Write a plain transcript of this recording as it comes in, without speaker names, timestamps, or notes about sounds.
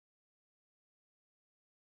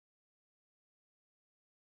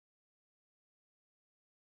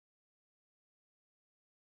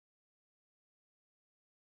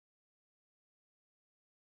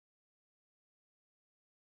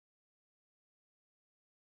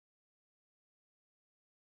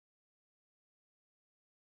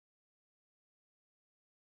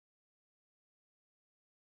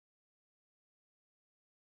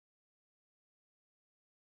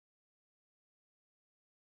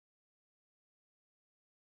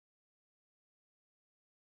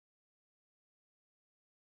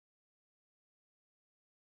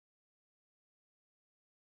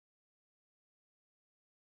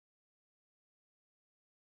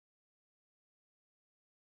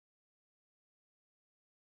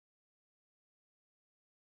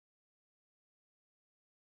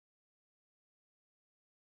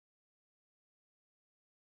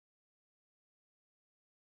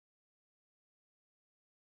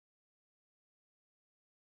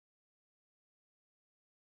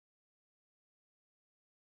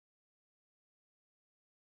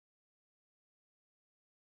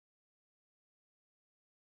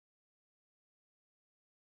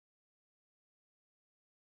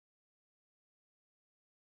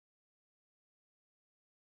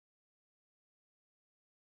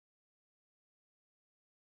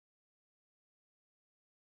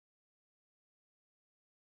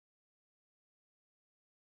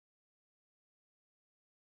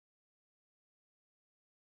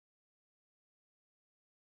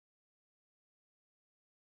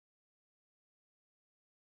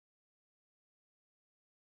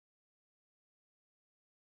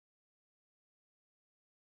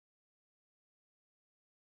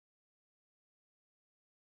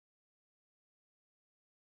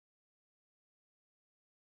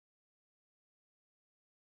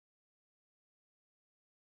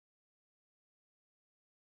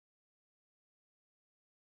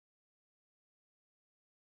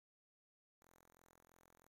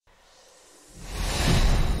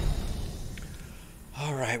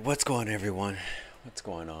Alright, what's going on, everyone? What's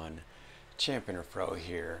going on? Champion Pro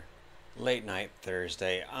here. Late night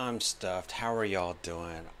Thursday. I'm stuffed. How are y'all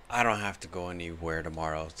doing? I don't have to go anywhere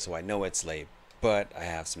tomorrow, so I know it's late, but I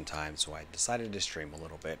have some time, so I decided to stream a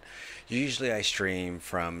little bit. Usually I stream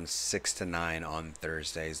from 6 to 9 on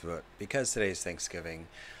Thursdays, but because today's Thanksgiving,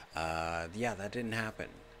 yeah, that didn't happen.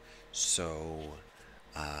 So,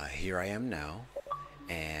 here I am now,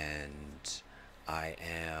 and I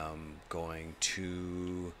am going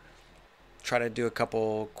to try to do a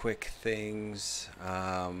couple quick things.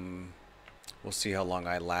 We'll see how long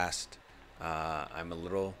I last. I'm a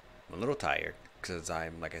little tired because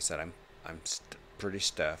like I said, I'm pretty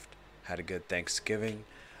stuffed. Had a good Thanksgiving.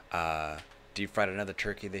 Uh, Deep fried another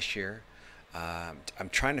turkey this year. I'm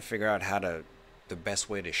trying to figure out the best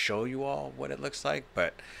way to show you all what it looks like,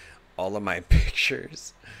 but all of my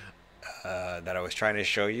pictures that I was trying to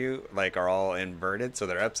show you like are all inverted, so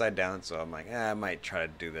they're upside down. So I'm like, I might try to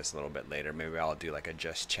do this a little bit later. Maybe I'll do like a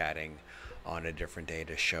just chatting on a different day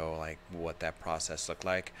to show like what that process looked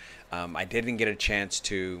like. I didn't get a chance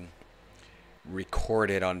to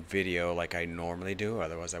record it on video like I normally do,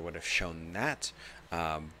 otherwise I would have shown that.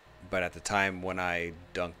 But at the time when I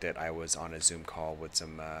dunked it, I was on a Zoom call with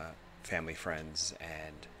some family friends,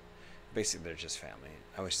 and basically they're just family.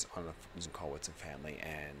 I was on a Zoom call with some family,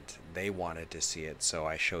 and they wanted to see it, so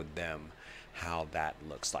I showed them how that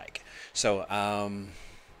looks like. So,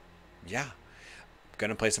 yeah,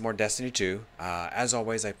 gonna play some more Destiny 2. As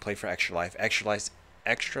always, I play for Extra Life.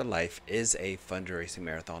 Extra Life is a fundraising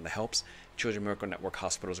marathon that helps Children's Miracle Network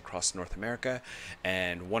hospitals across North America,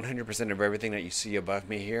 and 100% of everything that you see above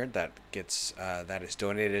me here that is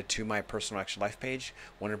donated to my personal Extra Life page,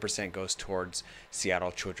 100% goes towards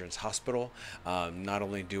Seattle Children's Hospital. Not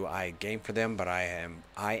only do I game for them, but I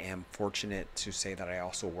am fortunate to say that I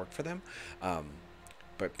also work for them.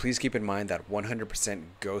 But please keep in mind that 100%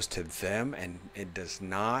 goes to them, and it does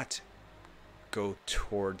not go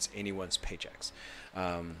towards anyone's paychecks.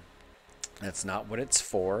 That's not what it's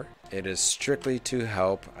for. It is strictly to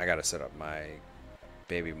help. I gotta set up my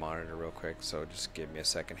baby monitor real quick, so just give me a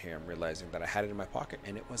second here. I'm realizing that I had it in my pocket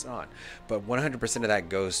and it was on. But 100% of that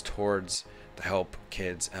goes towards to help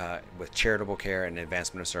kids with charitable care and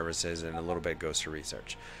advancement of services, and a little bit goes to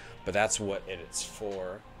research. But that's what it is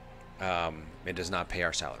for. It does not pay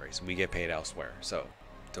our salaries. We get paid elsewhere, so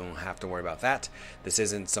don't have to worry about that. This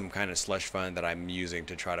isn't some kind of slush fund that I'm using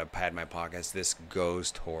to try to pad my pockets. This goes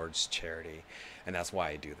towards charity, and that's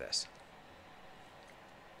why I do this.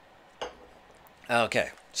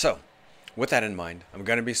 Okay, so with that in mind, I'm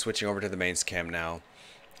going to be switching over to the mains cam now.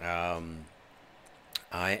 I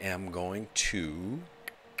am going to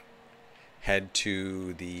head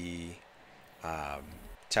to the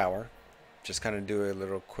tower, just kind of do a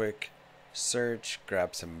little quick search,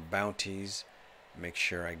 grab some bounties, make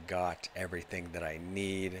sure I got everything that I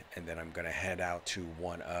need, and then I'm going to head out to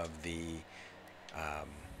one of the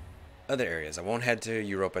other areas. I won't head to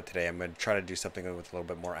Europa today. I'm going to try to do something with a little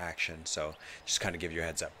bit more action, so just kind of give you a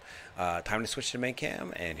heads up. Time to switch to main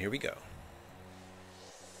cam, and here we go.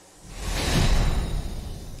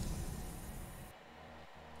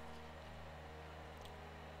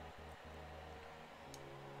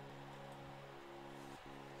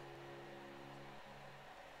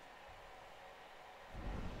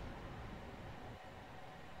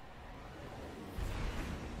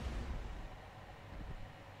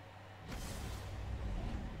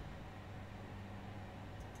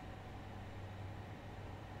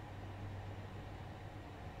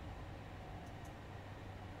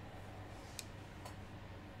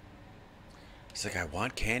 It's like I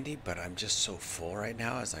want candy, but I'm just so full right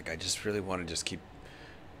now. It's like I just really want to just keep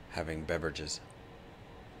having beverages.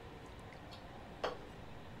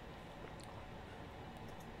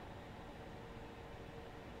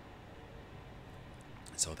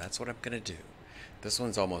 So that's what I'm gonna do. This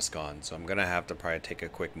one's almost gone, so I'm gonna have to probably take a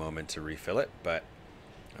quick moment to refill it, but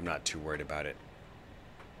I'm not too worried about it.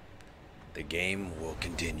 The game will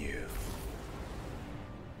continue.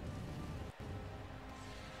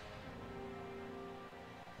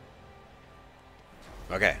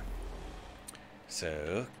 Okay,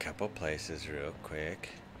 so couple places real quick.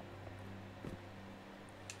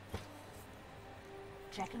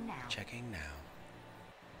 Checking now. Checking now.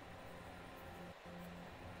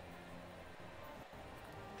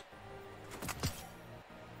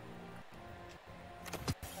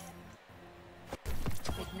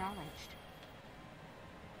 Acknowledged.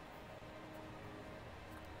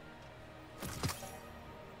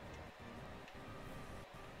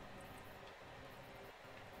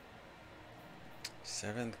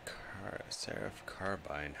 Seraph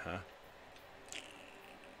Carbine, huh?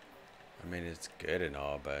 I mean, it's good and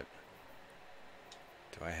all, but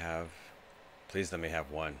do I have... Please let me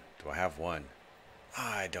have one. Do I have one?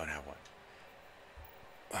 Ah, I don't have one.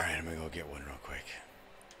 Alright, I'm gonna go get one real quick.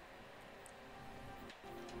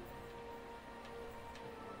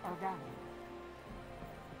 All done.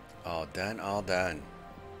 All done, all done.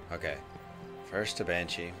 Okay. First to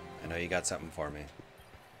Banshee. I know you got something for me.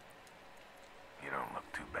 You don't look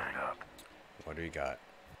too banged up. What do you got?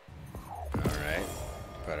 Alright.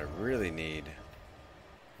 But I really need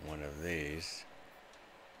one of these.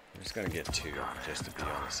 I'm just gonna get two just to be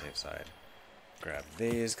on the safe side. Grab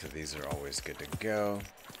these, because these are always good to go.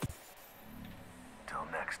 Till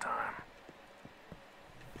next time.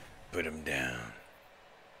 Put them down.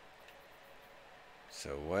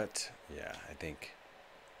 So what? Yeah, I think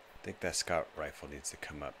that scout rifle needs to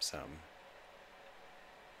come up some.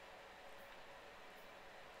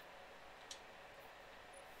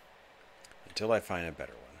 Until I find a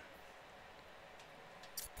better one.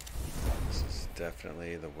 This is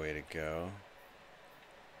definitely the way to go.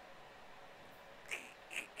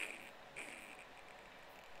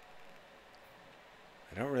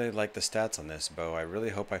 I don't really like the stats on this bow. I really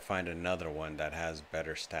hope I find another one that has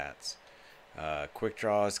better stats. Quick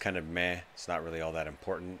draw is kind of meh. It's not really all that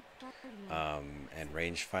important. And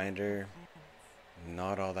rangefinder,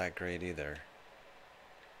 not all that great either.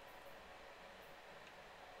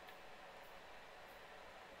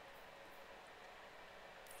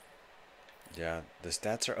 Yeah, the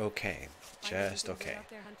stats are okay. Just okay.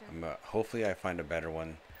 Hopefully I find a better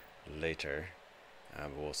one later.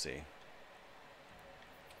 But we'll see.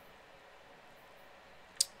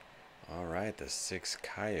 Alright, the 6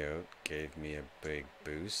 Coyote gave me a big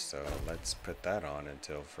boost, so let's put that on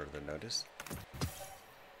until further notice.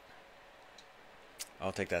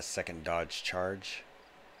 I'll take that second dodge charge.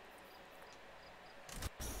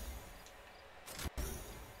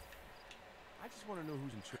 I just want to know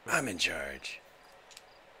who's in charge. I'm in charge.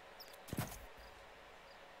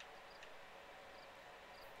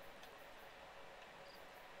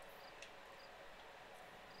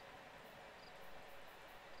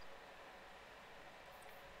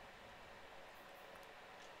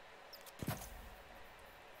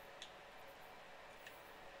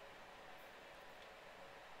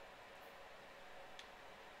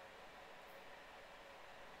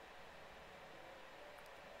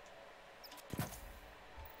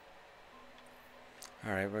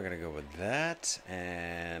 Alright, we're gonna go with that,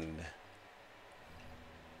 and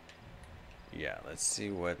yeah, let's see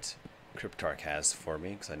what Cryptarch has for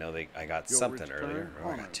me, because I know I got Your something return earlier. Oh,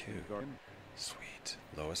 I honor, got 2. Garden. Sweet.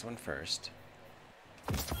 Lowest one first.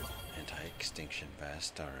 Anti-extinction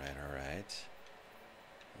vest. Alright, alright.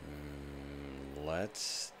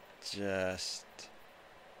 Let's just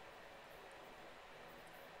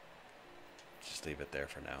leave it there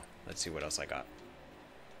for now. Let's see what else I got.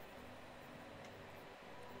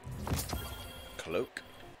 Cloak.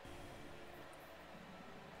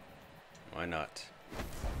 Why not?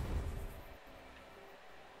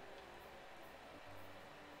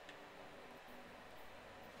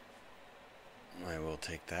 I will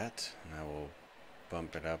take that, and I will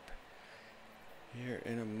bump it up here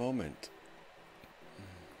in a moment.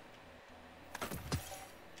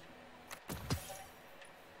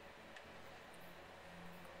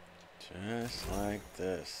 Just like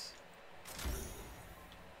this.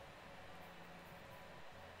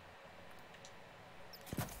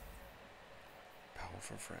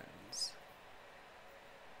 For friends.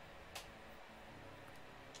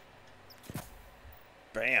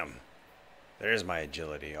 Bam! There's my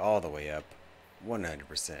agility all the way up.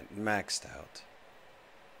 100% maxed out.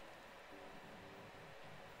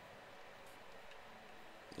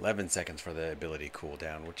 11 seconds for the ability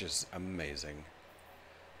cooldown, which is amazing.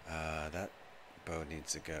 That bow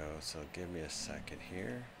needs to go, so give me a second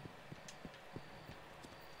here.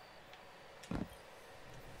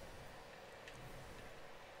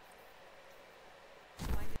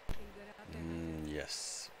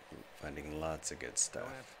 Yes, finding lots of good stuff.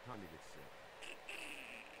 Don't have time to get sick.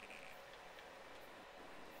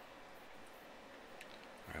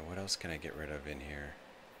 Alright, what else can I get rid of in here?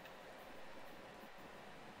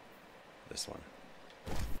 This one.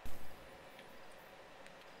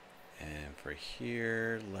 And for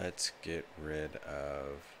here, let's get rid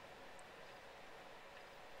of...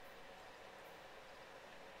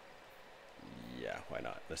 Yeah, why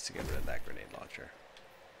not? Let's get rid of that grenade launcher.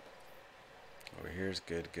 Over here's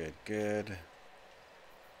good, good, good.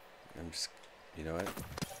 I'm just, you know what?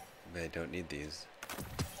 I don't need these.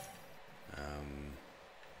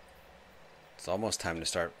 It's almost time to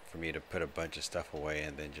start for me to put a bunch of stuff away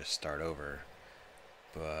and then just start over.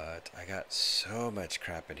 but I got so much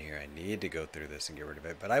crap in here. I need to go through this and get rid of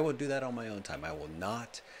it, but I will do that on my own time. I will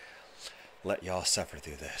not let y'all suffer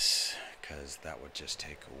through this, because that would just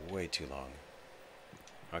take way too long.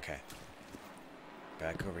 Okay.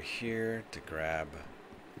 Back over here to grab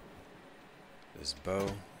this bow.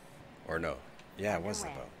 Or no. Yeah, it was the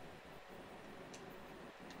bow.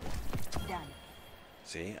 Done.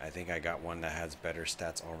 See, I think I got one that has better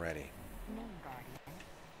stats already. Name guardian.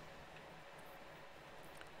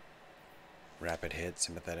 Rapid hit,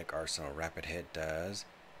 sympathetic arsenal. Rapid hit does.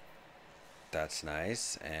 That's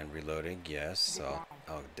nice. And reloading, yes. So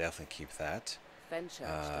I'll definitely keep that.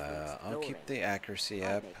 I'll keep the accuracy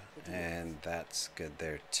up, and that's good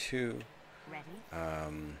there too. Ready?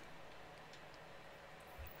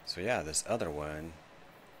 So yeah, this other one,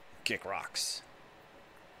 kick rocks.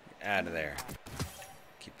 Out of there.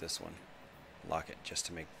 Keep this one. Lock it just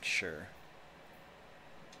to make sure.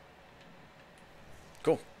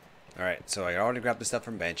 Cool. Alright, so I already grabbed the stuff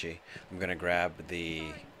from Banshee. I'm gonna grab the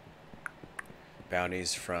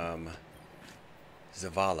bounties from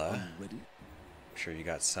Zavala. I'm sure you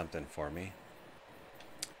got something for me.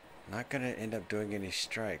 Not gonna end up doing any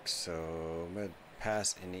strikes, so I'm gonna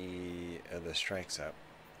pass any of the strikes up.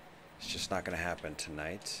 It's just not gonna happen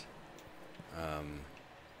tonight.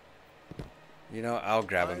 You know, I'll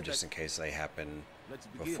grab them just in case they happen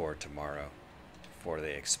before tomorrow, before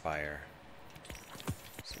they expire.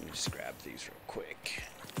 So let me just grab these real quick.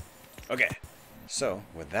 Okay, so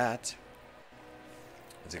with that,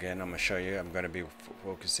 once again, I'm going to show you, I'm going to be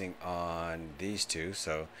focusing on these two.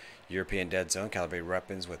 So, European Dead Zone, calibrate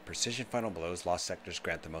weapons with precision final blows. Lost sectors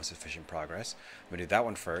grant the most efficient progress. I'm going to do that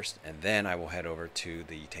one first, and then I will head over to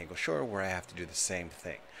the Tangle Shore where I have to do the same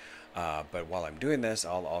thing. But while I'm doing this,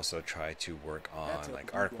 I'll also try to work on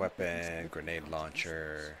like arc weapon, grenade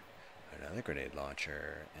launcher, another grenade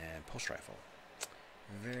launcher, and pulse rifle.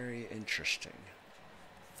 Very interesting.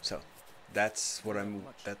 So, that's what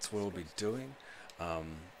we'll be doing.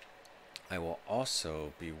 I will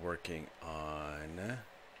also be working on,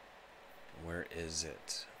 where is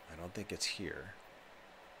it? I don't think it's here.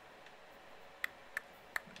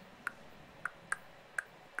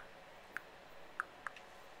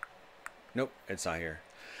 Nope, it's not here.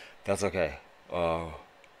 That's okay. We'll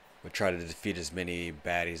try to defeat as many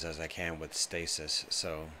baddies as I can with stasis,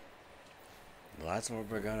 so that's what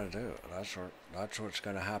we're gonna do. That's what's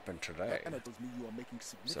gonna happen today.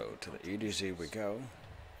 So to the EDZ we go.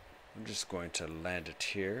 I'm just going to land it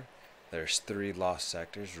here. There's 3 lost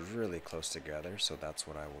sectors really close together, so that's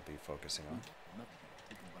what I will be focusing on.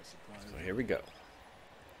 So here we go.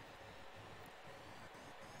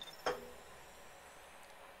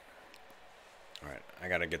 Alright, I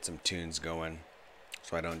gotta get some tunes going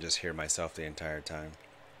so I don't just hear myself the entire time.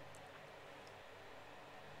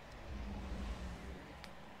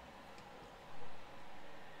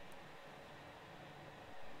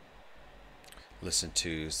 Listen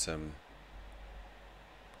to some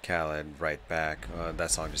Khaled right back. That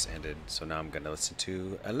song just ended, so now I'm gonna listen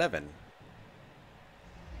to 11.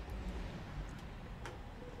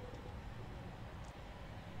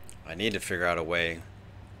 I need to figure out a way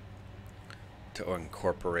to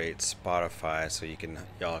incorporate Spotify so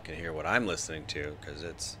y'all can hear what I'm listening to,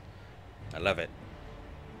 because I love it.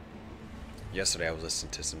 Yesterday I was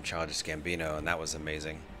listening to some Childish Gambino, and that was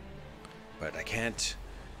amazing. But I can't.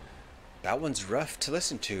 That one's rough to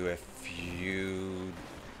listen to if you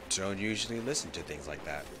don't usually listen to things like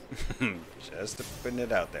that. Just putting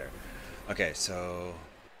it out there. Okay, so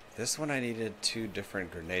this one I needed 2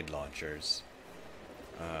 different grenade launchers.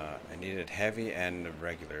 I needed heavy and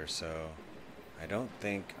regular, so I don't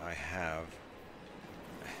think I have.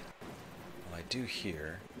 Well, I do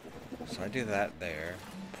here. So I do that there.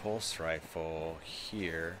 Pulse rifle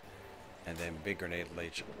here. And then big grenade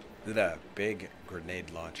launcher. The big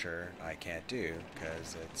grenade launcher I can't do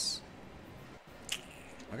because it's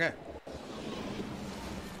okay.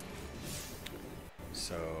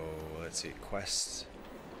 So let's see, quests.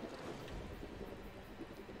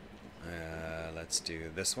 Let's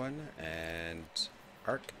do this one and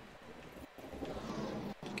arc.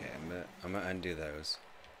 Okay, I'm gonna undo those.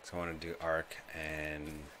 So I want to do arc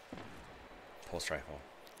and pulse rifle.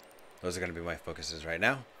 Those are gonna be my focuses right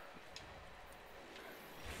now.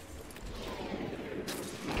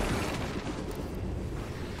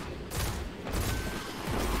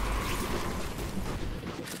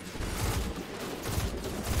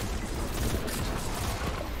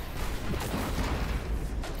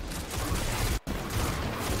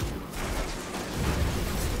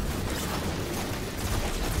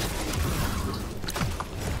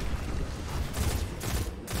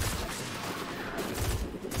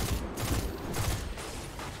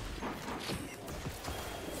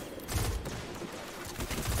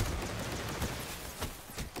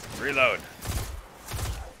 Reload.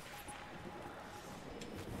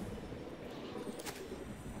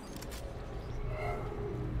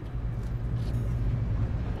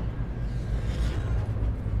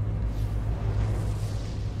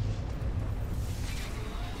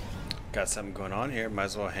 Got something going on here. Might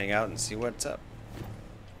as well hang out and see what's up.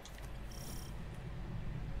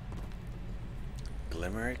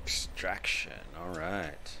 Glimmer extraction. All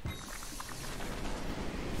right.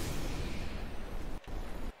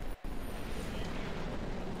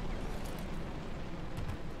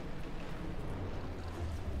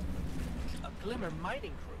 A Glimmer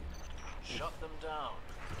mining crew. Shut them down.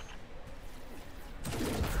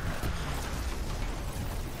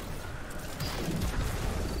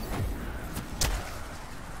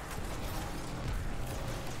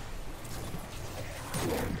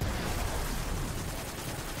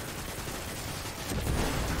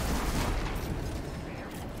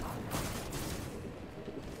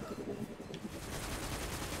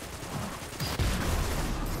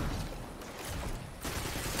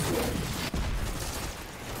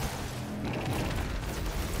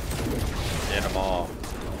 Get them all.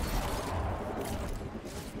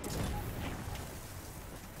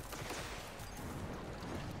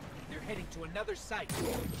 They're heading to another site.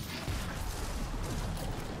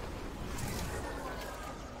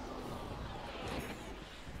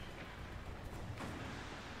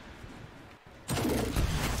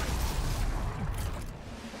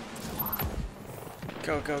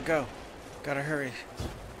 Go, go, go. Gotta hurry.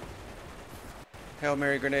 Hail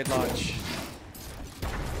Mary grenade launch.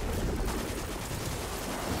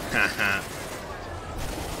 Haha.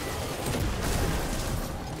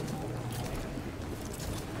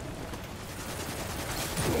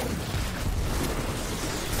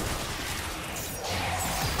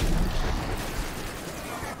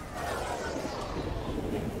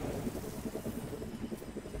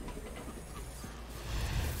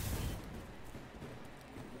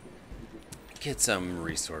 Get some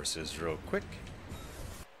resources real quick.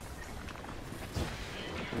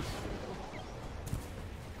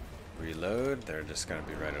 Reload. They're just gonna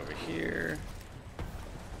be right over here.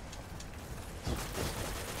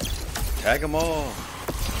 Tag them all.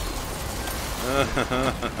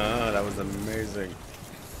 That was amazing.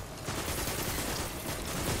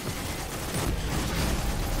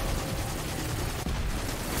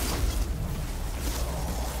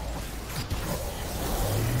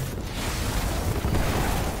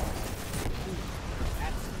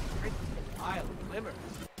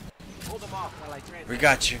 We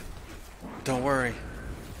got you. Don't worry.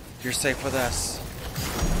 You're safe with us.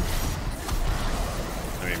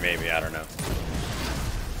 I mean, maybe. I don't know.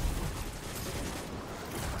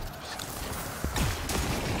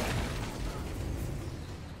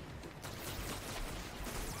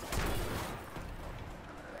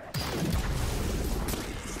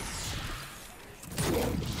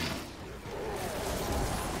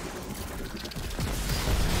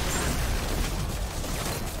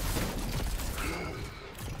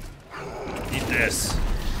 This.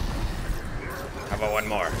 How about one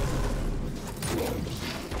more?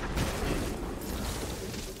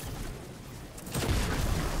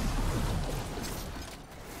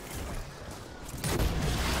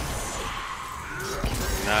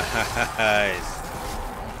 Nice.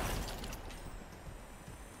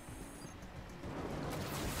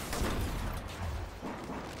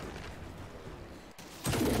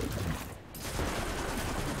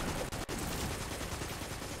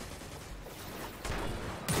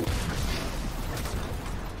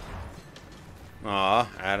 Aw,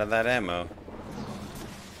 out of that ammo.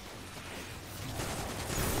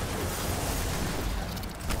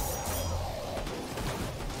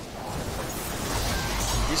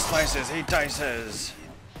 He slices, he dices.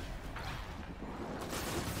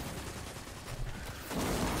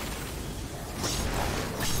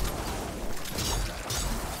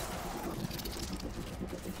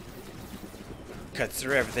 Cuts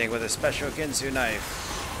through everything with a special Ginsu knife.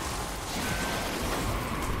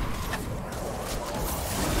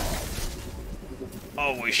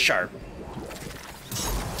 Always sharp.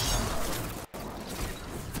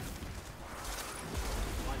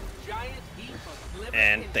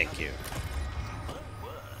 And thank you.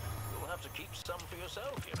 You'll have to keep some for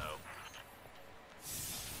yourself, you know.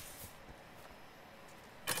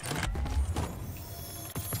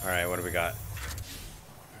 Alright, what do we got?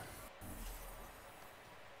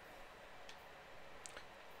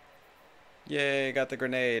 Yay, got the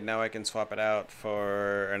grenade. Now I can swap it out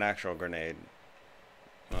for an actual grenade.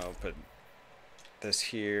 I'll put this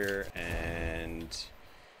here and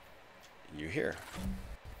you here.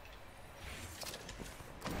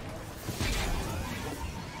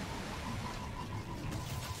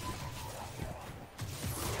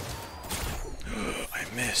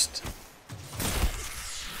 missed.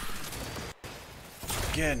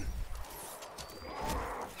 Again.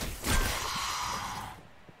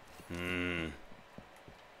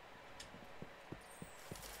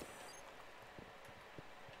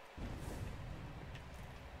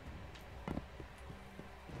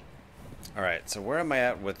 Alright, so where am I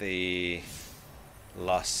at with the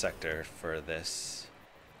lost sector for this?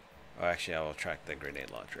 Oh, actually, I will track the grenade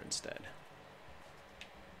launcher instead.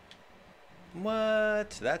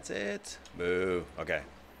 What? That's it? Boo. Okay.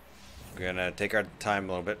 We're gonna take our time a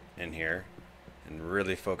little bit in here and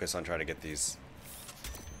really focus on trying to get these.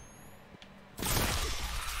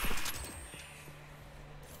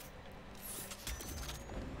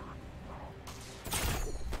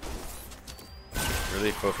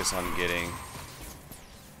 Really focus on getting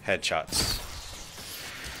headshots.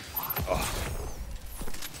 Oh.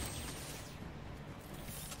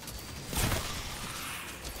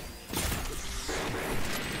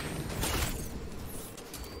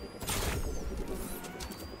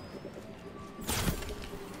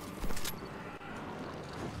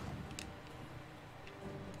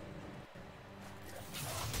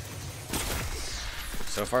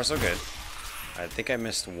 So far, so good. I think I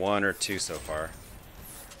missed one or two so far.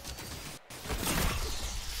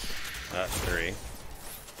 Three.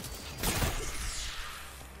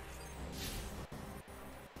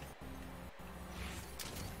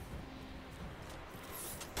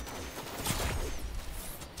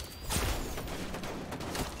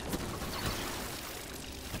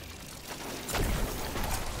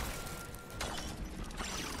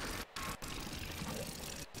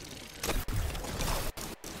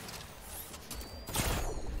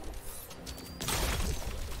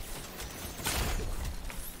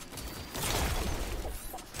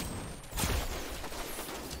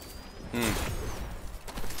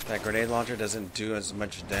 That grenade launcher doesn't do as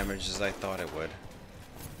much damage as I thought it would.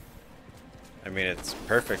 I mean, it's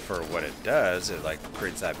perfect for what it does. It like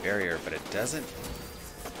creates that barrier, but it doesn't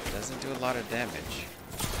do a lot of damage.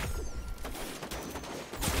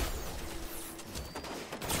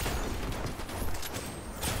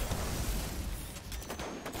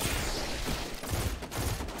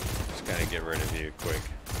 Just gotta get rid of you quick.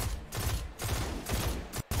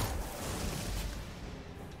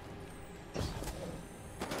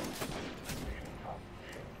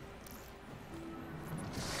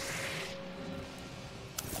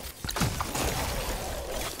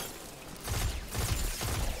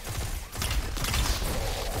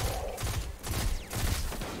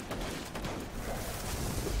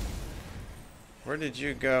 Where did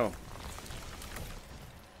you go?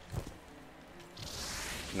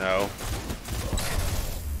 No.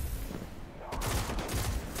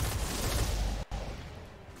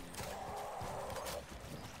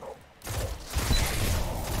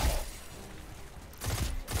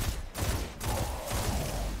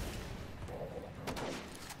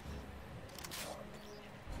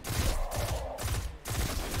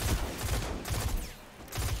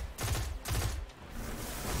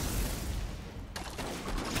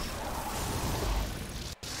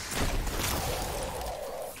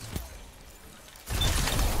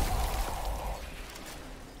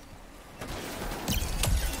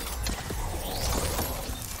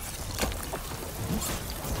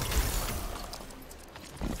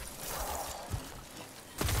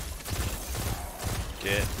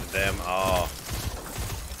 Get them all.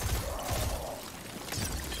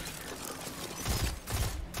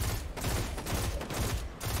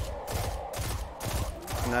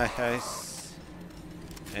 Nice.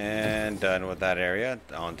 And done with that area.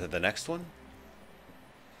 On to the next one.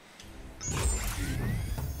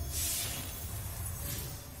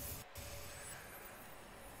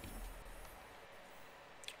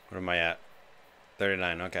 What am I at?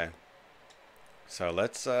 39, okay. So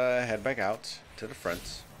let's head back out to the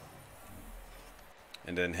front.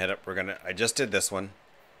 And then head up, I just did this one,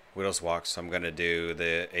 Widow's Walk, so I'm gonna do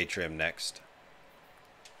the atrium next.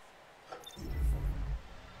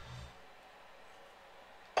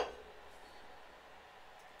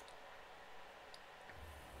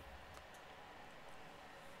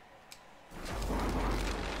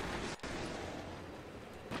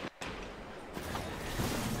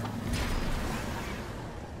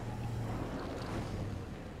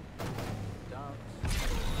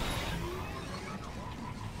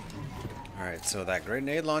 Alright, so that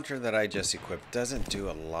grenade launcher that I just equipped doesn't do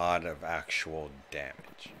a lot of actual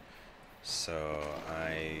damage. So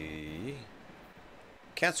I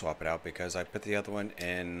can't swap it out because I put the other one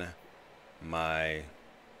in my...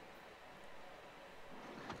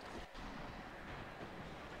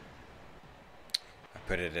 I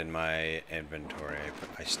put it in my inventory.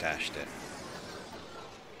 I stashed it.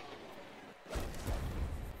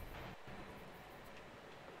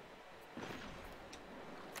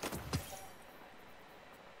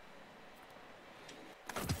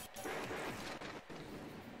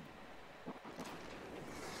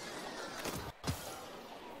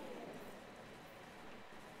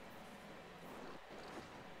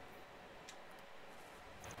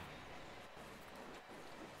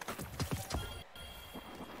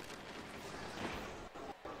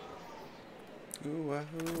 Ooh ah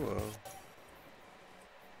ooh oh.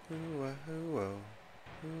 Ooh ah ooh oh.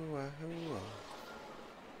 Ooh ah ooh oh.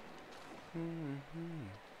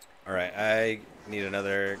 Alright, I need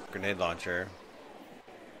another grenade launcher.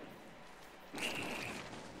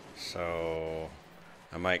 So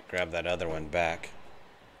I might grab that other one back.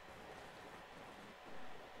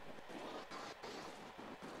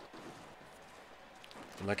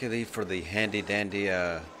 Luckily for the handy dandy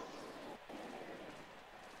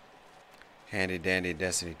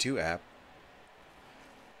Destiny 2 app,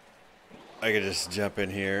 I could just jump in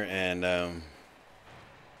here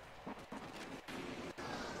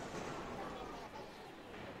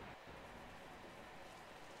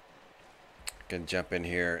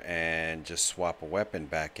and just swap a weapon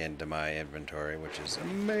back into my inventory, which is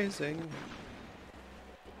amazing.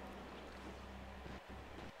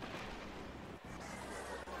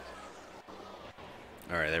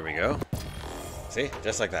 Alright, there we go. See?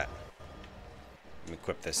 Just like that. Let me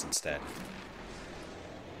equip this instead.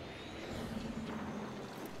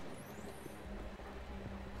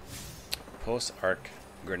 Pulse arc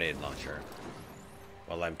grenade launcher.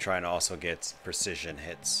 While I'm trying to also get precision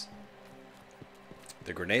hits.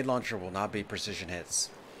 The grenade launcher will not be precision hits.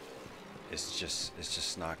 It's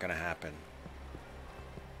just not gonna happen.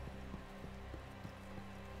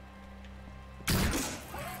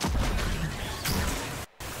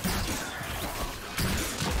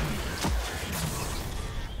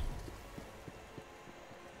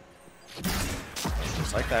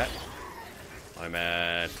 Just like that. I'm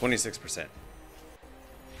at 26%.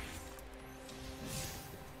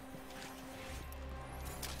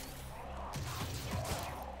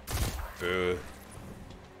 Boo.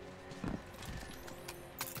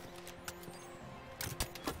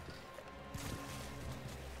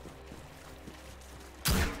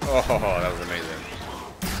 Oh, that was amazing.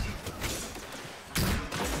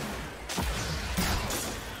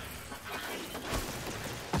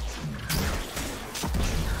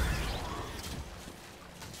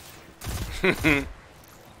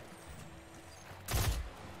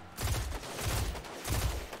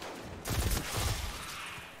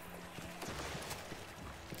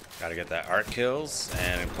 Gotta get that arc kills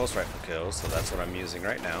and pulse rifle kills, so that's what I'm using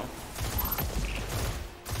right now.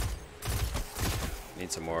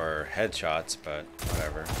 Need some more headshots, but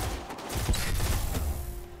whatever.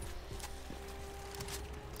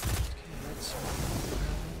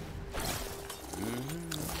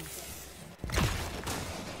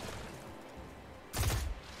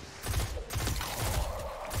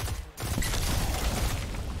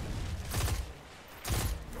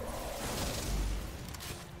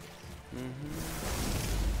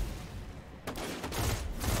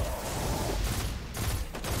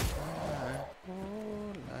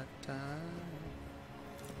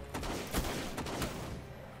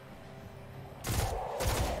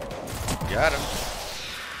 Got him.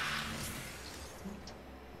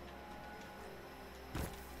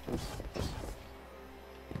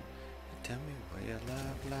 Tell me where your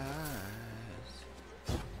love lies.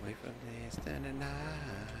 Wait for me standing high.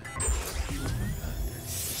 Underneath the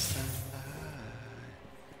sunlight.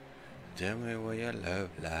 Tell me where your love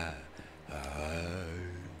lies.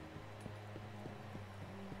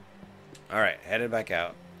 Alright, headed back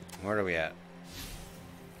out. Where are we at?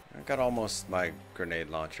 I got almost my grenade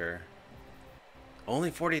launcher.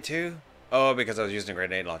 Only 42? Oh, because I was using a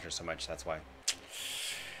grenade launcher so much, that's why.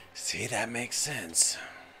 See, that makes sense.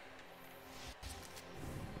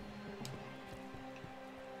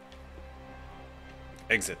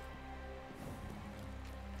 Exit.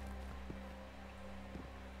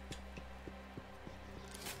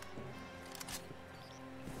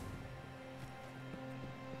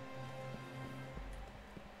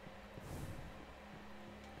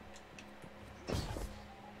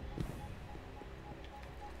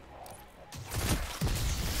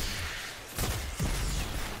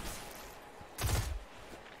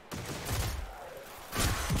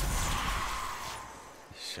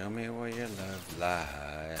 Show me where your love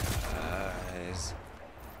lies.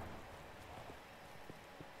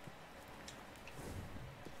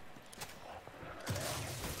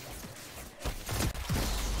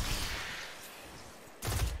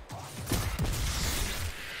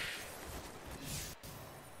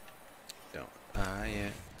 Don't deny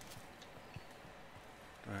it.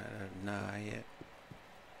 Try to deny it.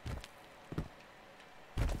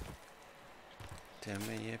 Tell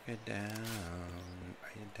me if you're down.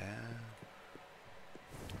 Are you down?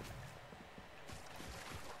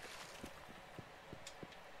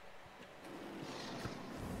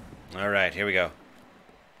 Alright, here we go.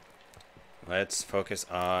 Let's focus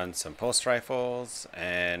on some pulse rifles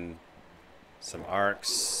and some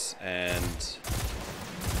arcs, and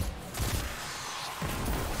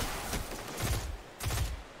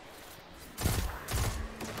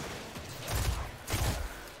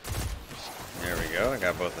there we go. I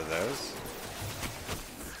got both of those.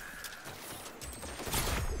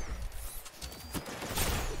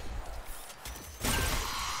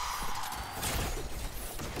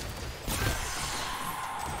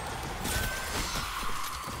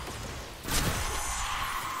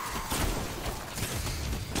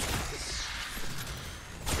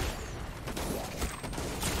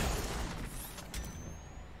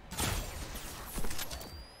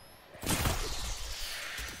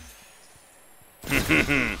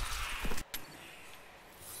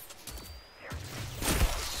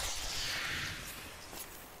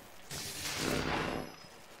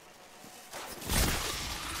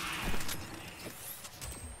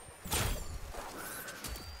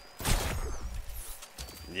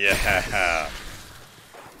 Yeah.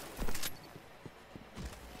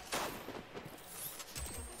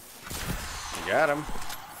 You got him.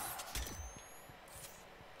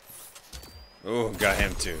 Ooh, got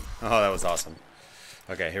him too. Oh, that was awesome.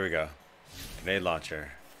 Okay, here we go. Grenade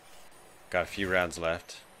launcher. Got a few rounds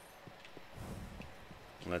left.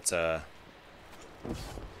 Let's do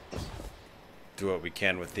what we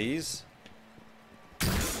can with these.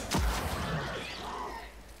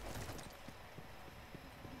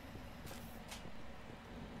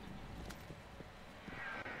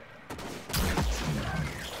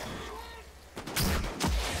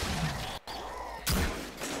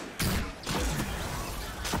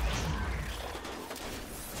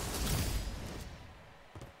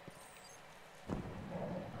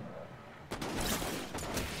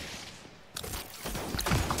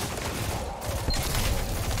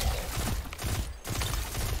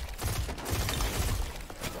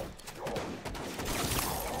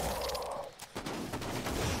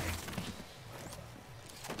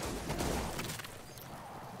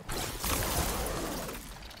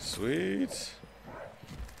 Sweet.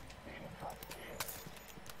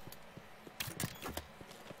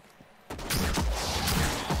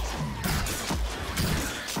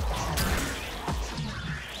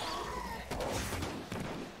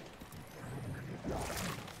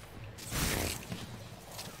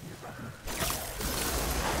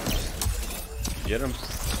 Get him.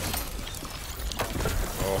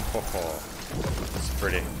 Oh, it's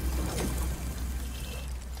pretty.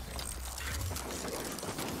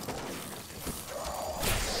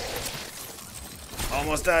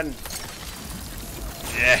 Almost done.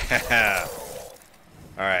 Yeah.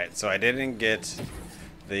 Alright, so I didn't get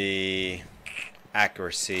the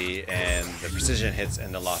accuracy and the precision hits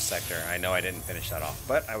in the Lost Sector. I know I didn't finish that off,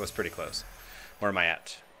 but I was pretty close. Where am I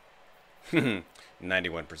at?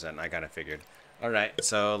 91%. I kind of figured. Alright,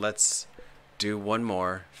 so let's do one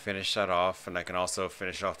more. Finish that off, and I can also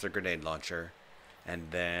finish off the grenade launcher. And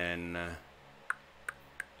then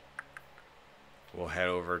we'll head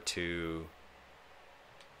over to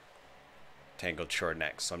Tangled Shore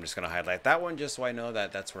next. So I'm just going to highlight that one just so I know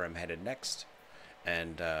that that's where I'm headed next.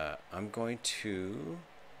 And I'm going to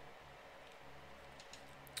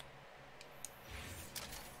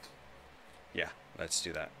yeah, let's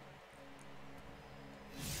do that.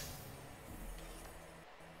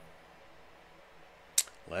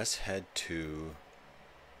 Let's head to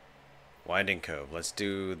Winding Cove. Let's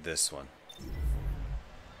do this one.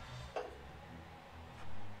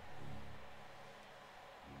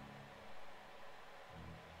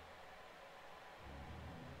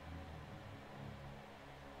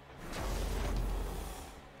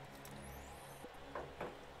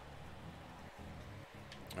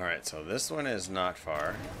 Alright, so this one is not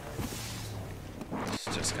far. It's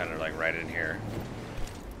just kind of like right in here.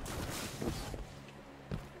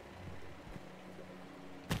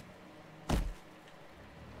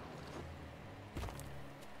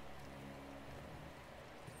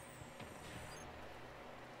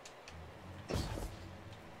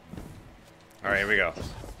 Alright, here we go.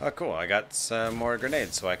 Oh, cool. I got some more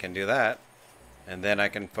grenades, so I can do that. And then I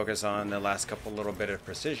can focus on the last couple little bit of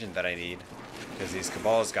precision that I need. Because these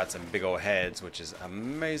Cabals got some big old heads, which is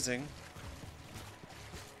amazing.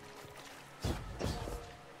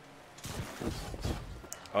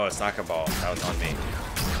 Oh, it's not Cabal. That was on me. I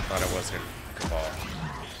thought it was Cabal.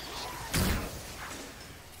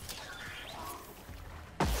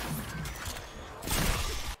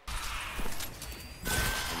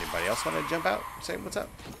 Anybody else want to jump out? Say what's up?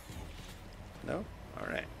 No?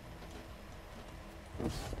 Alright.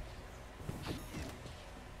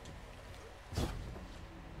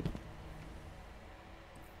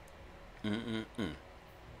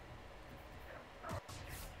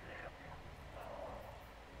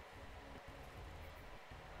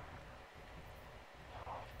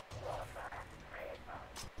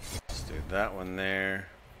 that one there.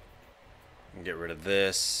 And get rid of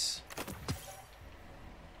this.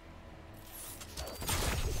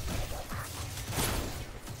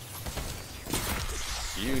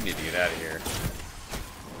 You need to get out of here.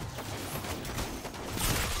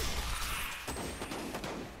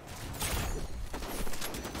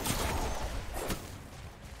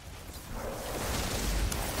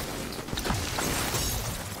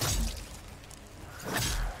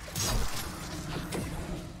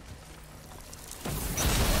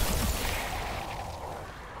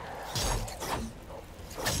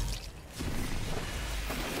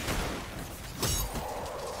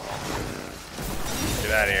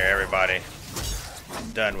 Get out of here, everybody.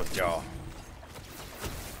 I'm done with y'all.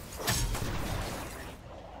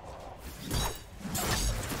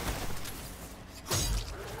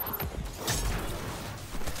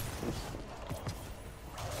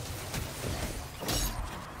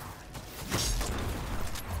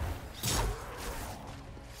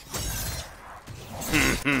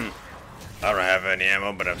 I don't have any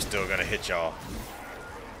ammo, but I'm still gonna hit y'all.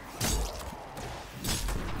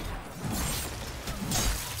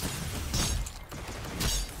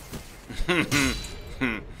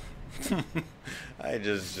 I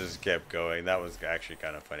just kept going. That was actually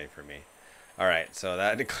kind of funny for me. Alright, so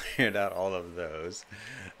that cleared out all of those.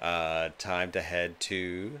 Time to head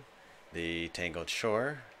to the Tangled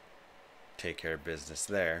Shore. Take care of business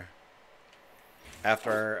there.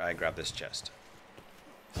 After I grab this chest.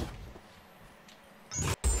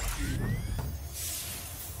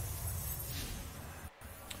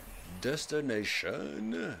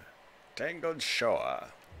 Destination Tangled Shore.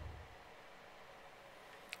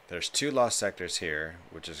 There's 2 lost sectors here,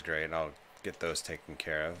 which is great. I'll get those taken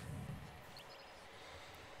care of.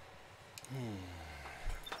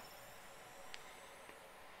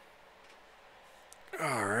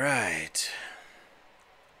 All right.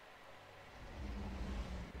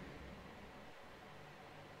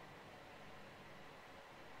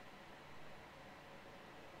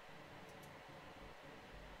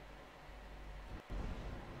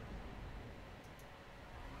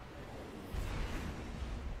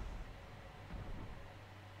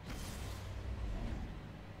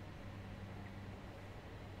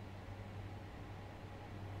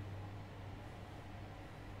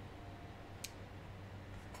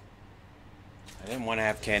 I didn't want to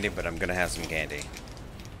have candy, but I'm going to have some candy.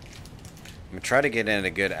 I'm going to try to get in a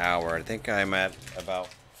good hour. I think I'm at about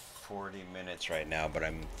 40 minutes right now, but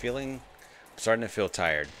I'm starting to feel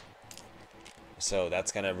tired. So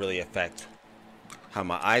that's going to really affect how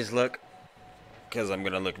my eyes look, because I'm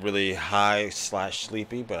going to look really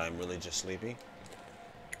high/sleepy, but I'm really just sleepy.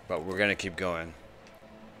 But we're going to keep going.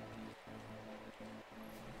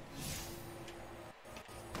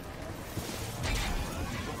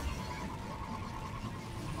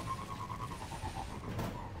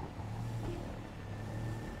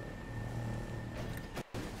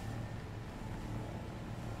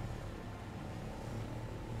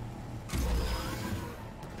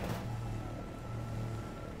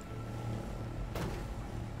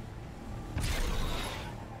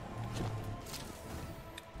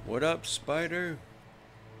 What up, Spider?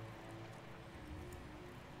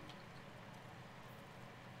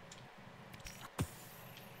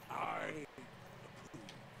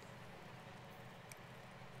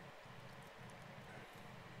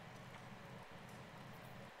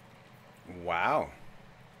 Wow.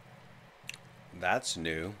 That's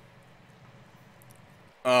new.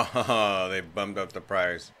 Oh, they bumped up the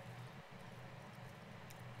price.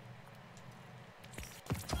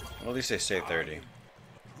 Well, at least they say 30.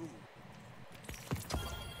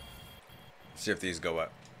 See if these go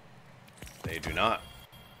up. They do not.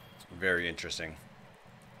 Very interesting.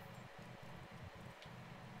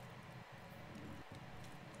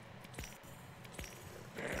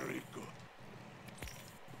 Very good.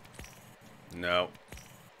 No.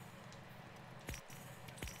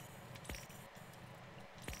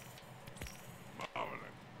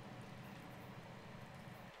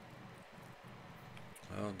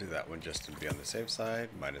 I'll do that one just to be on the safe side.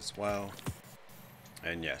 Might as well.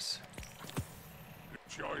 And yes.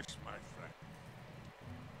 Good choice, my friend.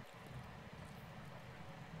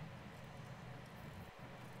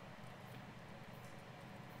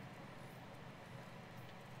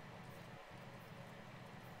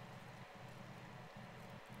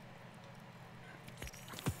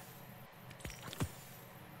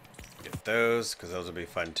 Get those, because those will be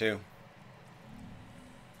fun too.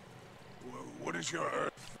 What is your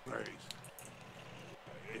Earth phrase?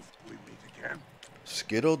 If we meet again.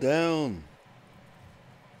 Skittle down.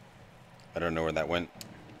 I don't know where that went.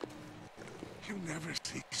 You never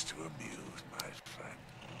cease to amuse, my friend.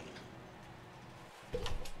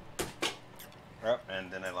 Oh, and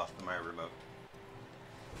then I lost my remote.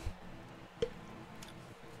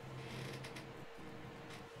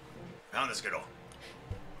 Found the Skittle.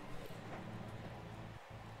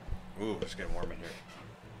 Ooh, it's getting warm in here.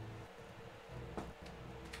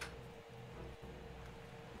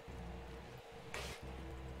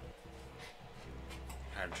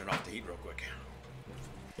 I had to turn off the heat real quick.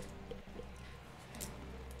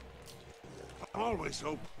 Always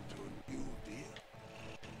open to a new deal.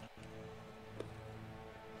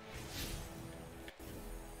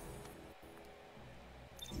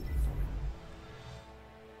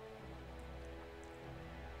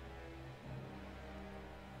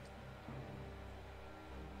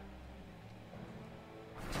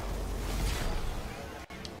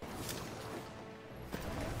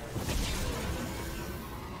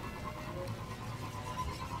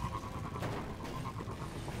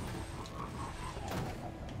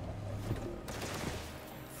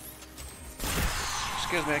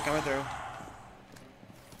 Excuse me, coming through.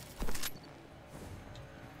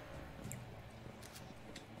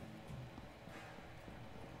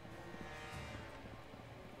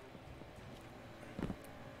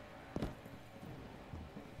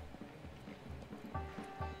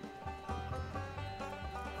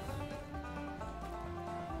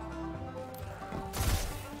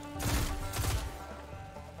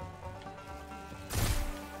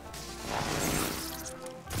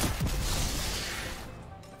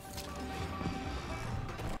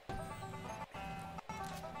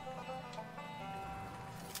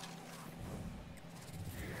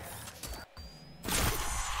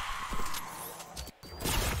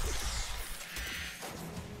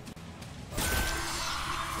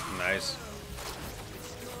 Nice.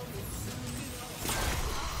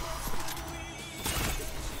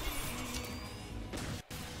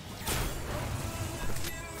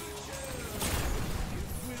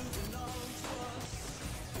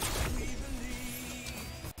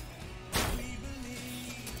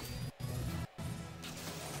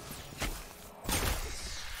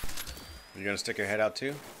 You gonna stick your head out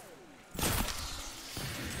too?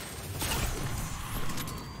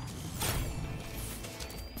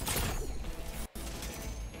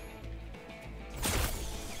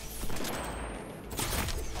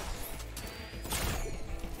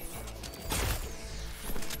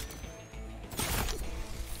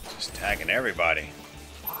 Just tagging everybody.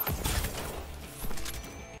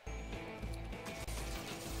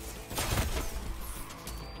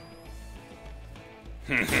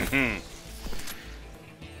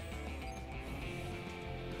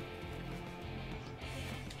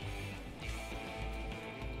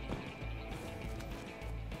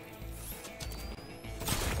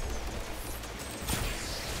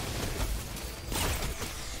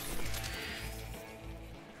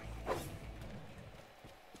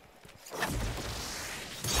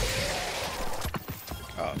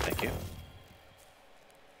 Oh, thank you.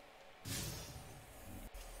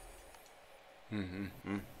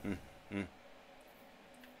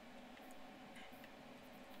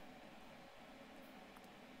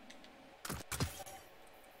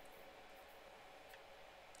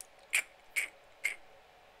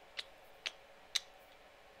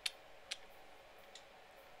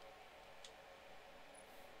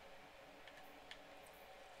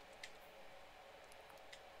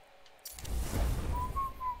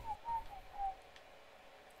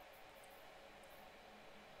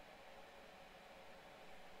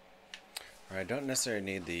 I don't necessarily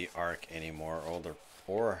need the arc anymore,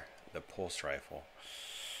 or the pulse rifle.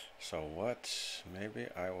 So what? Maybe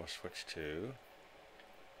I will switch to.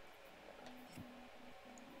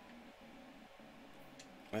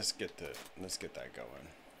 Let's get that going.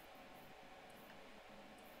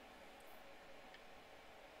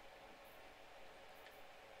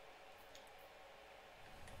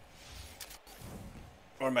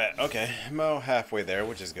 Where am I at? Okay, I'm about halfway there,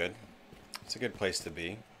 which is good. It's a good place to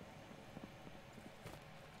be.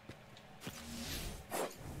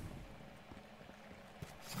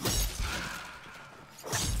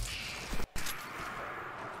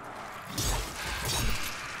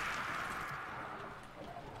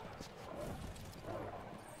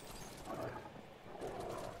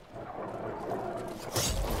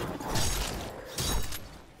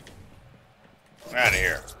 Out of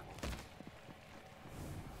here.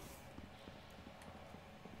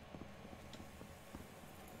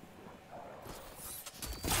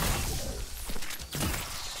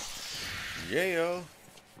 Yeah.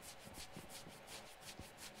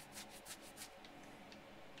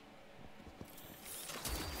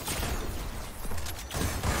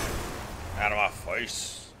 Out of my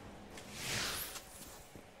face.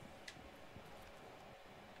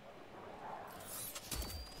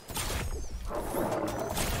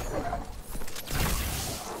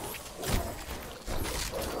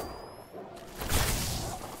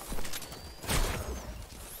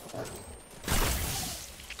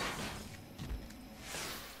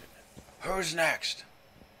 Who's next?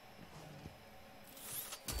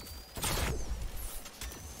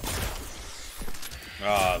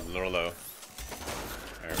 Ah, a little low.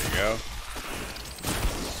 There we go.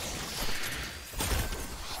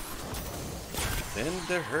 Then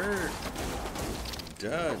the herd.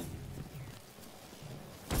 Done.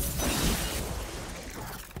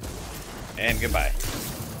 And goodbye.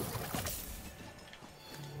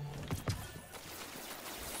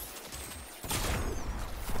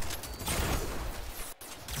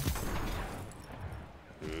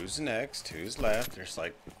 Who's next? Who's left? There's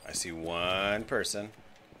like, I see one person.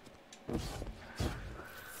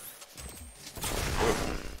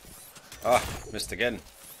 Oh, missed again.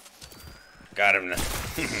 Got him.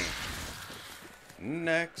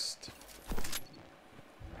 Next.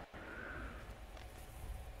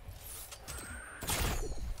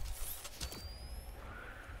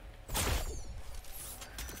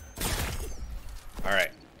 All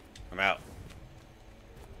right, I'm out.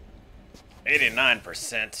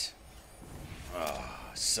 89%. Oh,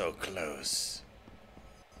 so close.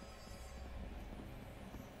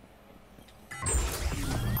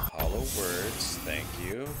 Hollow words, thank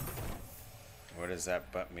you. What does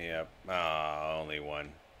that butt me up? Ah, only one.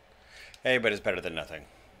 Hey, but it's better than nothing.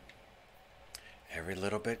 Every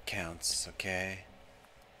little bit counts, okay?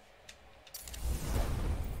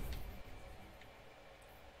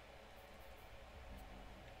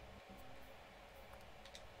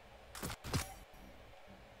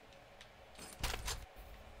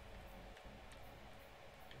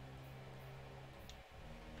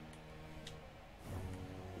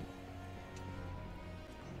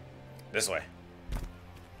 This way.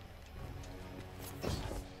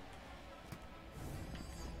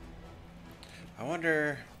 I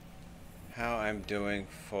wonder how I'm doing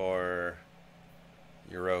for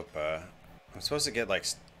Europa. I'm supposed to get like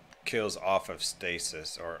kills off of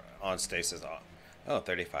stasis or on stasis. Oh,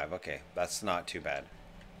 35. Okay, that's not too bad.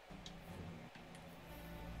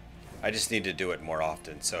 I just need to do it more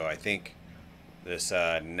often. So I think this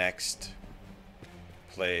next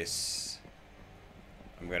place,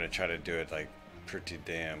 I'm gonna try to do it like pretty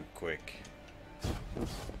damn quick.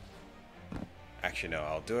 Actually, no,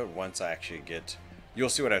 I'll do it once I actually get... You'll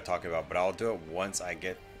see what I'm talking about, but I'll do it once I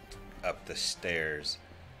get up the stairs.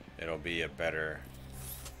 It'll be a better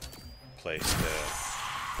place to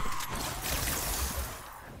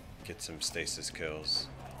get some stasis kills.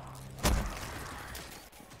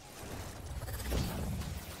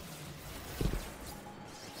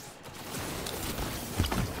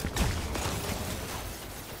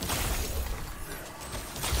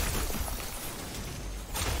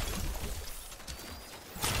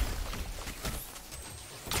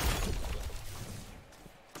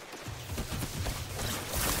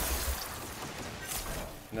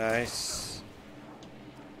 Nice.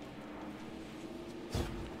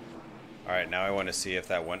 Alright, now I want to see if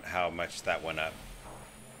that went, how much that went up.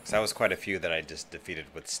 Because that was quite a few that I just defeated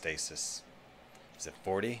with stasis. Is it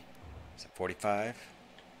 40? Is it 45?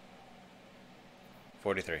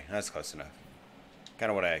 43. That's close enough. Kind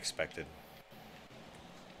of what I expected.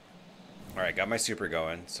 Alright, got my super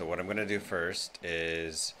going. So what I'm going to do first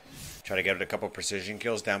is try to get a couple precision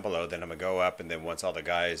kills down below. Then I'm going to go up, and then once all the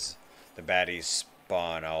guys, the baddies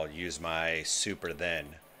spawn, I'll use my super then.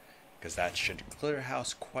 Because that should clear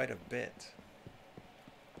house quite a bit.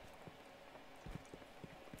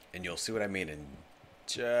 And you'll see what I mean in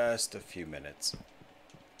just a few minutes.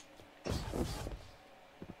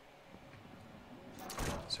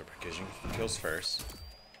 So precision kills first.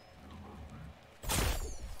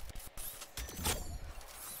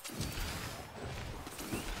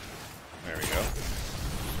 There we go.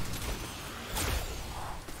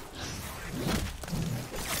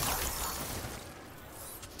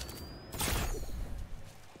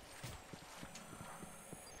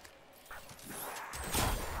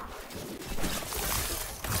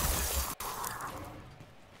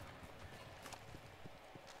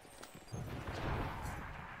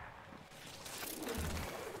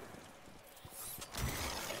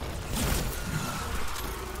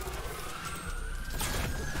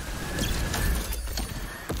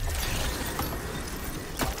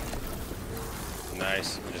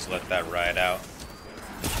 Nice. Just let that ride out.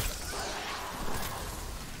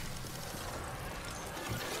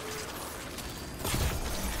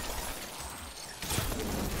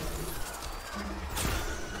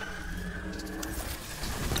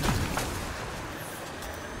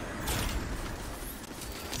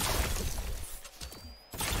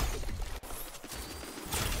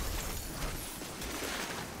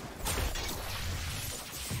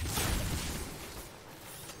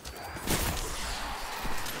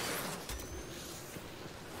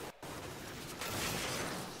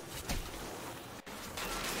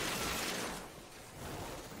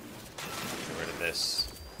 this.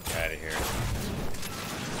 Get out of here.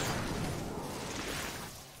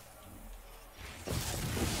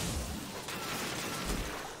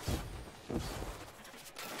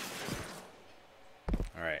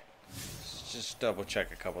 Alright. Let's just double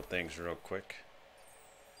check a couple things real quick.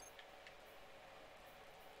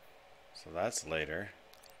 So that's later.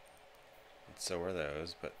 And so are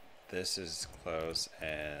those, but this is closed,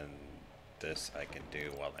 and this I can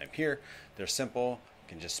do while I'm here. They're simple. I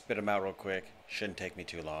can just spit them out real quick. Shouldn't take me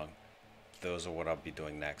too long. Those are what I'll be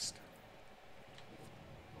doing next.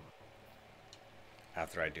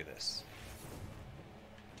 After I do this.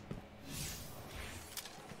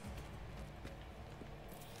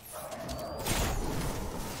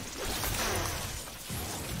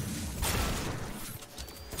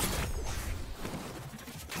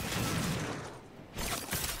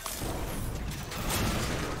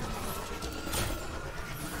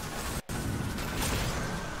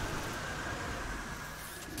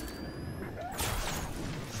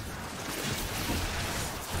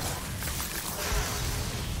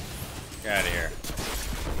 Get out of here.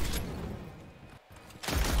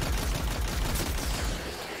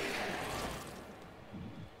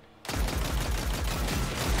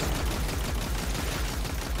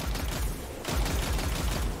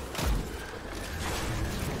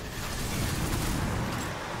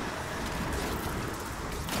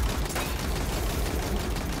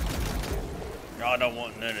 Y'all don't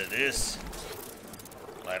want none of this.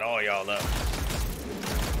 Light all y'all up.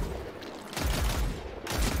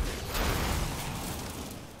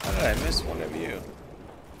 How did I miss one of you?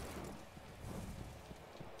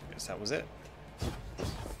 Guess that was it.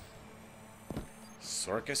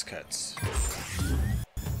 Sorcus cuts.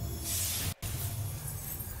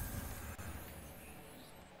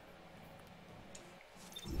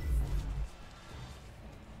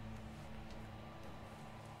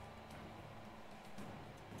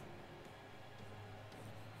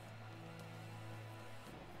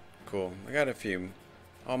 Cool. I got a few.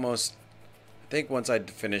 Almost. I think once I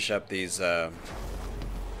finish up these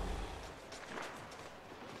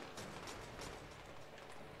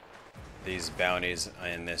bounties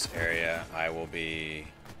in this area, I will be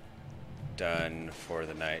done for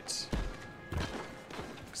the night.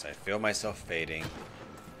 Because I feel myself fading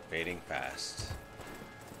fast.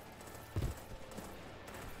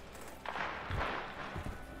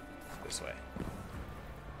 This way.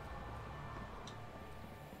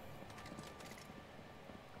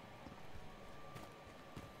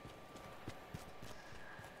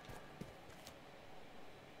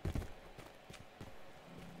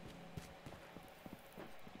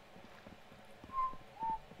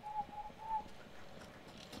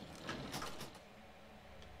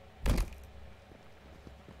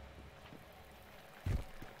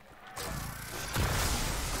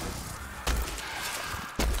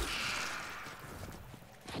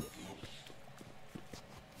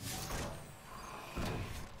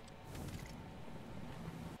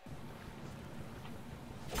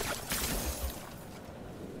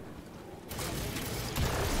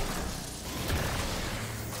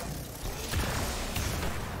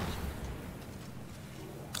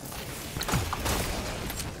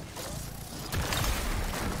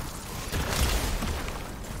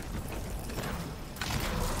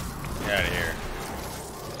 Get out of here.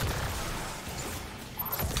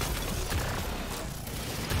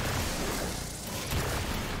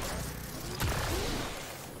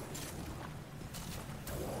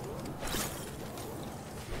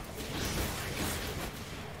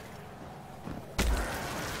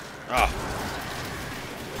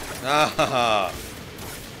 Ah. Ah.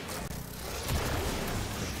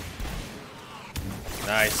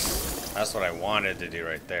 Nice. That's what I wanted to do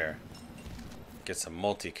right there. Get some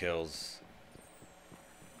multi-kills.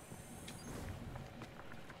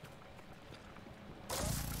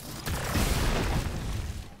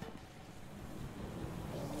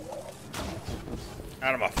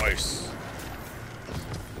 Out of my face.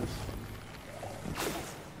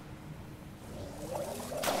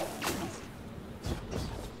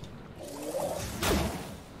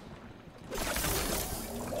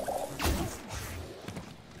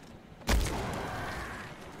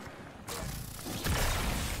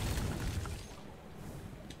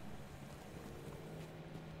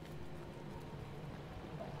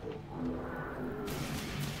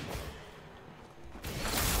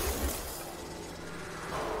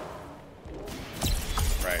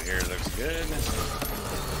 Right here looks good.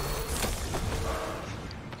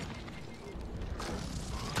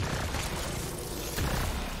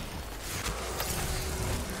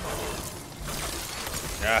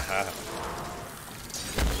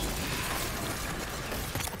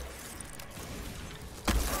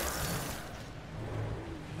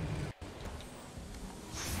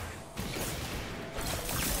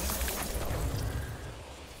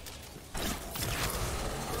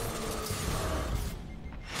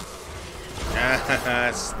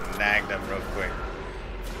 Snagged him real quick.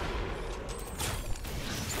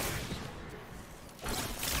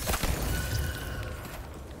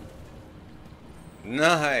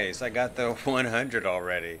 Nice! I got the 100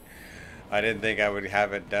 already. I didn't think I would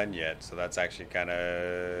have it done yet, so that's actually kind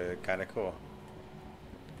of cool.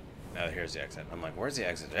 Now here's the exit. I'm like, where's the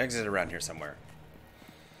exit? The exit around here somewhere.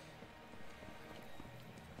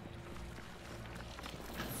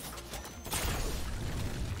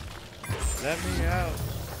 Let me out.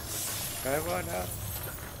 I want out.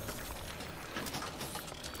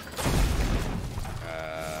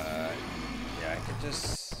 Yeah, I could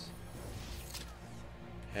just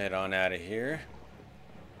head on out of here.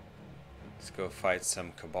 Let's go fight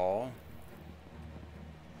some Cabal.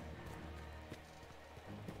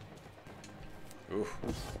 Ooh,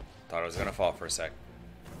 thought I was gonna fall for a sec.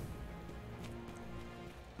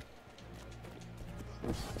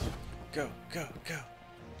 Go, go, go.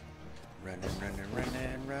 Running, running,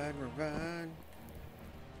 running, run, run.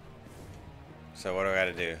 So what do I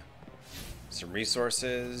gotta do? Some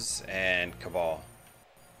resources and Cabal.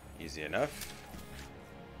 Easy enough.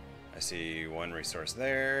 I see one resource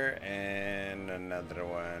there and another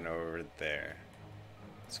one over there.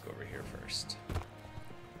 Let's go over here first.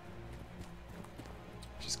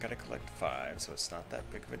 Just gotta collect 5, so it's not that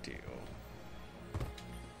big of a deal.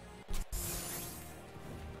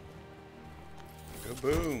 Go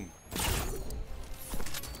boom!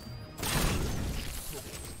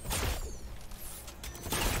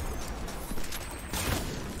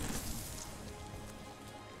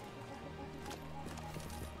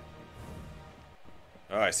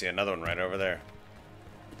 Oh, I see another one right over there.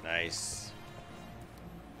 Nice.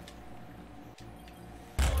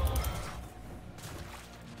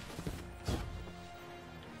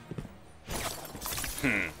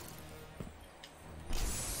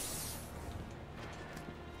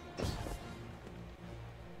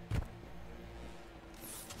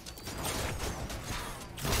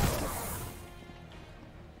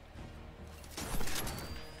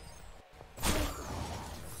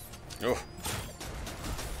 Oh.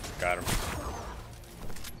 Got him.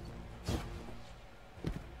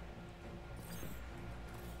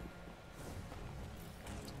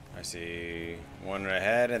 I see one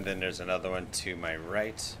ahead, and then there's another one to my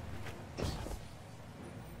right.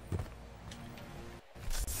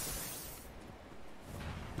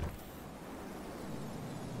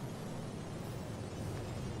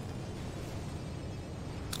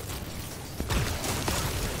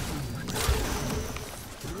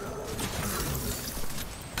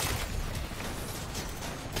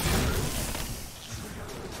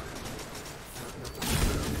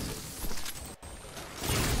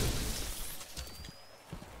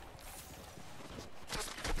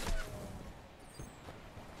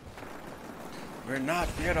 We're not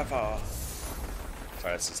beautiful.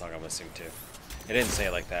 Sorry, that's the song I'm listening to. It didn't say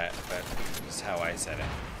it like that, but it's how I said it.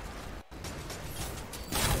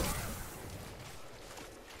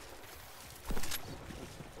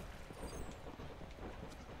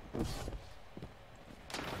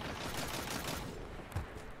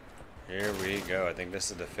 Here we go. I think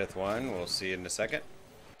this is the 5th one. We'll see in a second.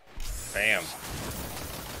 Bam.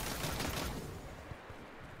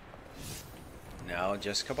 Now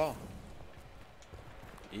just Cabal.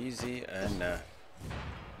 Easy enough.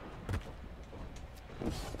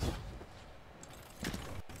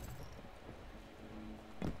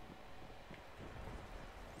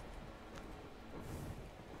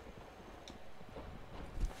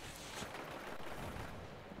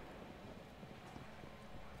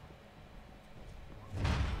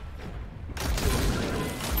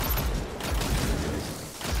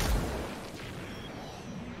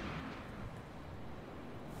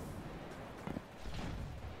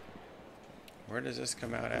 Where does this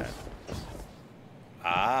come out at?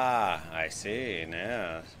 Ah, I see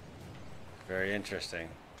now. Very interesting.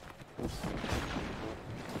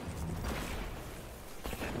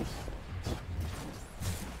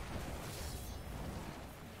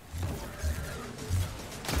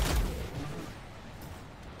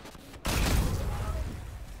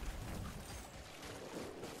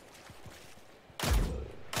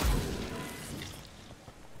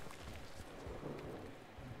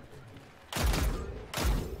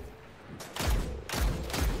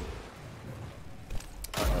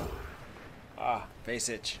 Face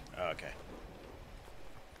itch. Oh, okay.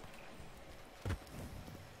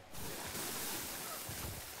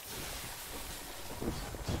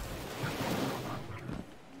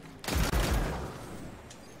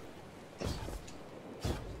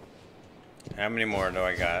 How many more do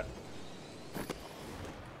I got?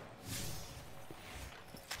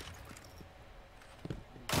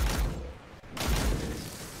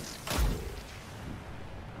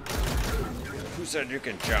 said you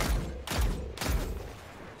can jump?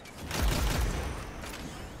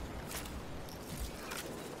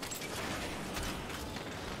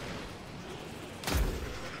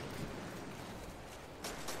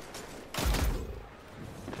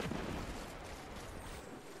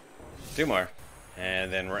 Two more,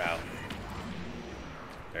 and then we're out.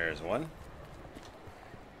 There's one.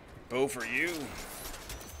 Bow for you.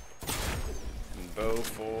 And bow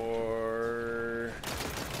for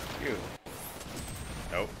you.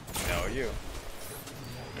 Nope. No, you.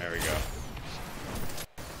 There we go.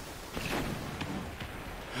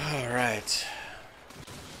 Alright.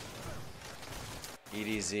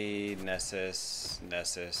 EDZ, Nessus,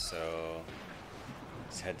 so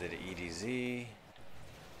let's head to the EDZ.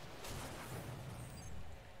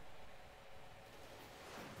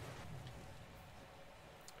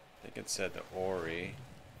 I think it said the Ori.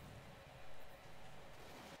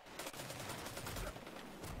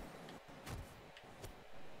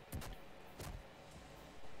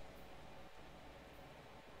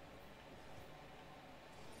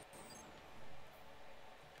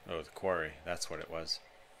 Oh, the quarry. That's what it was.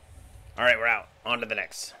 Alright, we're out. On to the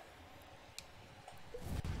next.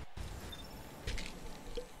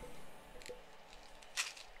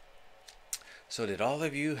 So did all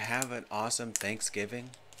of you have an awesome Thanksgiving?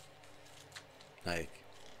 Like,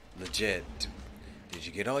 legit. Did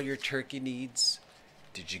you get all your turkey needs?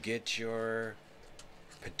 Did you get your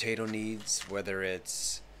potato needs, whether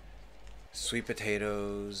it's sweet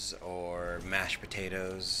potatoes or mashed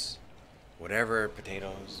potatoes, whatever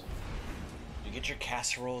potatoes? Did you get your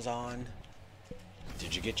casseroles on?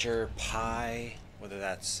 Did you get your pie, whether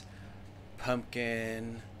that's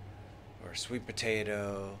pumpkin or sweet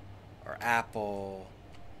potato or apple,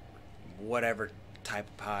 whatever type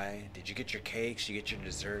of pie? Did you get your cakes? Did you get your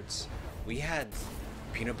desserts? We had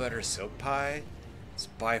peanut butter silk pie. It's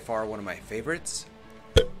by far one of my favorites.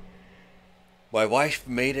 My wife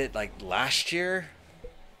made it like last year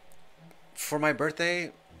for my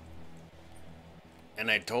birthday, and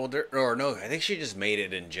I told her, or no, I think she just made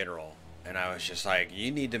it in general, and I was just like, you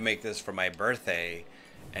need to make this for my birthday.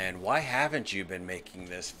 And why haven't you been making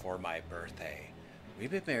this for my birthday? We've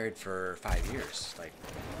been married for 5 years. Like,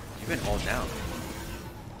 you've been holding out.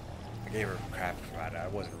 I gave her crap about it. I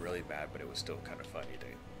wasn't really mad, but it was still kind of funny to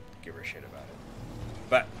give her shit about it.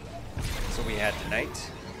 But, so we had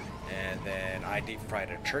tonight, and then I deep fried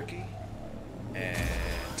a turkey,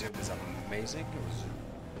 and it was amazing. It was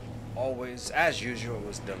always, as usual, it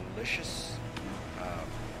was delicious.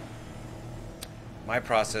 My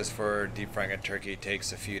process for deep frying a turkey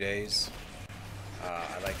takes a few days.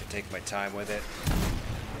 I like to take my time with it.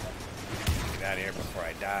 Get out of here before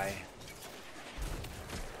I die.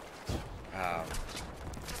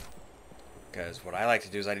 Because what I like to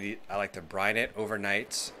do is I like to brine it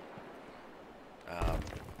overnight.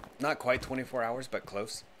 Not quite 24 hours, but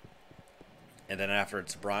close. And then after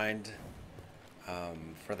it's brined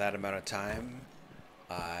for that amount of time,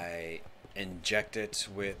 I inject it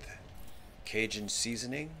with Cajun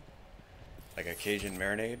seasoning, like a Cajun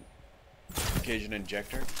marinade, Cajun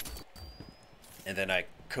injector, and then I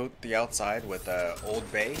coat the outside with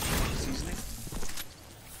Old Bay seasoning,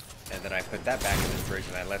 and then I put that back in the fridge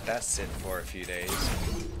and I let that sit for a few days,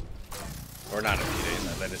 or not a few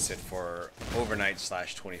days, I let it sit for overnight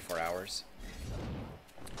 / 24 hours.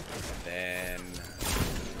 And then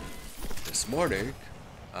this morning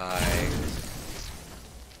I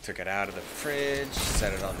took it out of the fridge,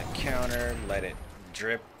 set it on the counter, let it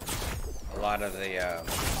drip a lot of the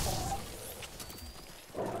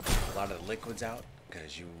liquids out,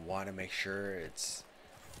 because you want to make sure it's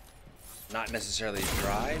not necessarily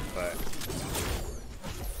dry, but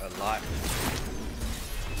a lot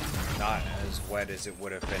not as wet as it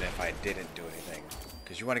would have been if I didn't do anything,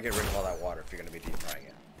 because you want to get rid of all that water if you're going to be deep frying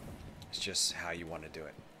it. It's just how you want to do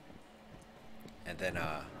it. And then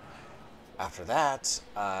after that,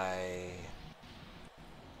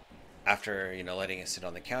 after letting it sit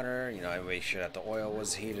on the counter, I made sure that the oil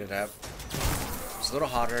was heated up. It was a little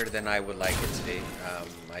hotter than I would like it to be.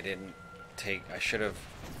 I should have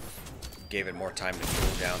gave it more time to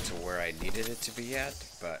cool down to where I needed it to be at,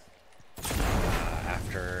 but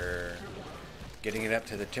after getting it up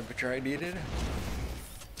to the temperature I needed,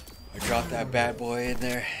 I dropped that bad boy in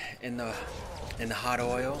there in the hot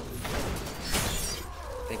oil.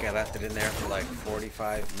 I think I left it in there for like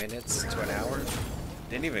 45 minutes to an hour.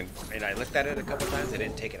 And I looked at it a couple times. I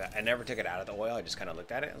didn't take it out. I never took it out of the oil. I just kind of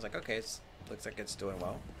looked at it. I was like, okay, it looks like it's doing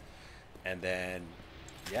well. And then,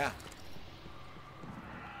 yeah,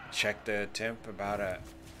 checked the temp about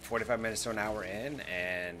 45 minutes to an hour in,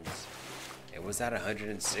 and it was at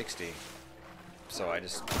 160. So I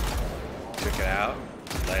just took Check it out.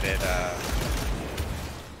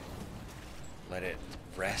 Let it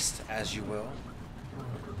rest, as you will.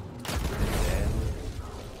 And then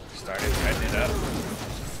started cutting it up.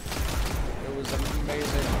 It was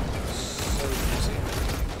amazing. So juicy.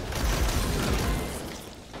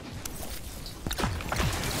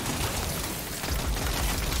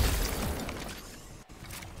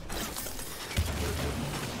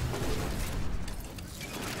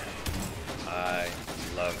 I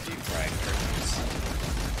love deep frying turkeys.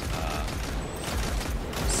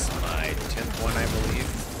 This is my 10th one, I believe,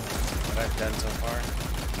 that I've done so far.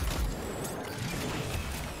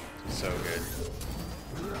 So good.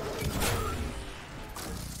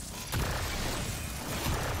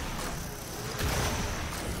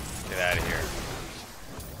 Get out of here.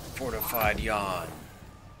 Fortified yawn.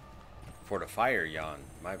 Fortifier yawn.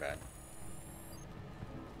 My bad.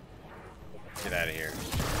 Get out of here.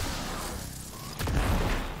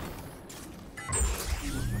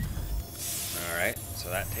 Alright, so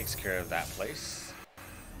that takes care of that place.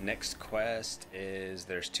 Next quest is,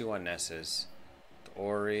 there's two on Nessus. The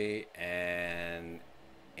Ori and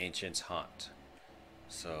Ancient's Haunt.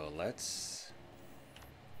 So let's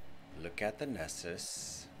look at the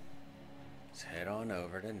Nessus. Let's head on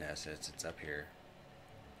over to Nessus. It's up here.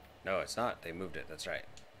 No, it's not. They moved it. That's right.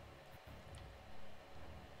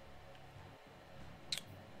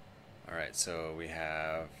 Alright, so we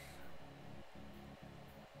have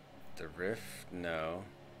the Rift, no.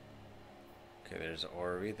 Okay, there's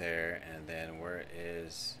Ori there, and then where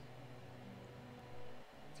is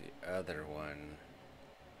the other one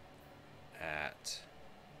at?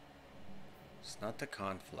 It's not the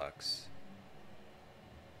Conflux.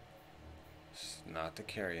 It's not the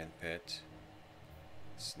Carrion Pit.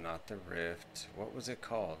 It's not the Rift. What was it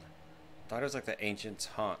called? I thought it was like the Ancient's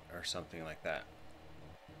Haunt or something like that.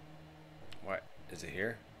 What? Is it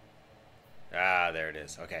here? Ah, there it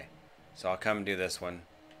is. Okay. So I'll come and do this one.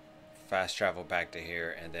 Fast travel back to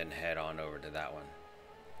here and then head on over to that one.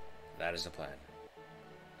 That is the plan.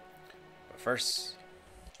 But first,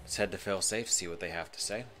 let's head to Failsafe, see what they have to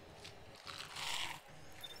say.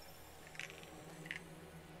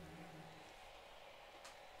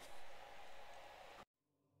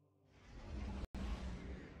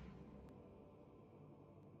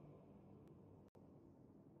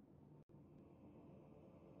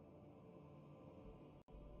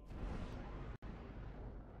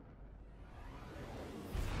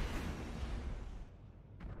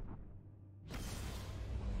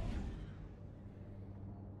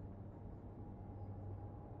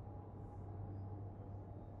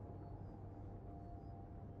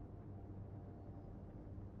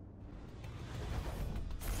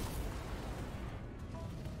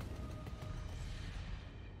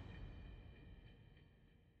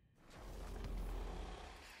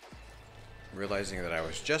 Realizing that I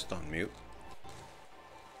was just on mute.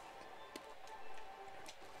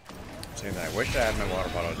 Saying that I wish I had my water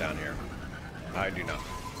bottle down here. I do not.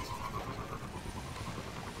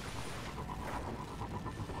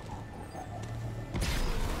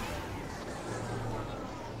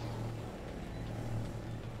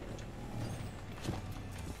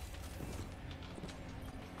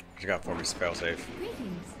 What you got for me, Failsafe?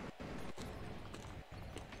 Greetings.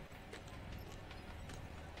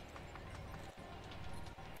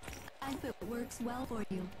 I hope it works well for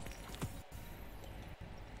you.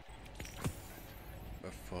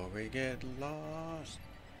 Before we get lost.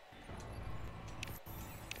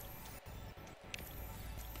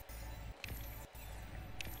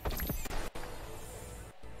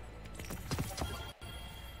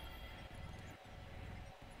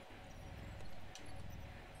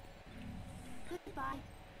 Goodbye.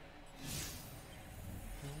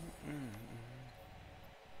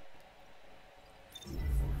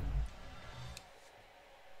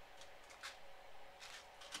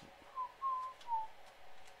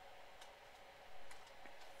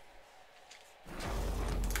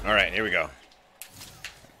 All right, here we go.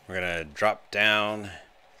 We're gonna drop down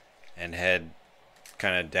and head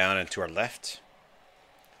kind of down and to our left,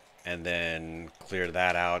 and then clear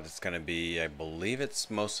that out. It's gonna be, I believe it's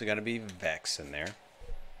mostly gonna be Vex in there,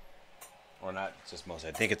 or not just mostly.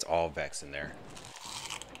 I think it's all Vex in there.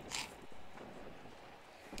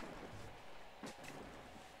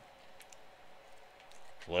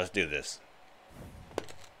 Let's do this.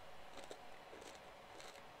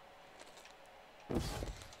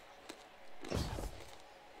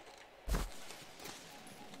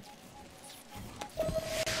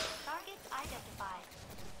 Targets identified.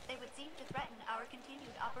 They would seem to threaten our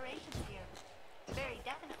continued operations here. Very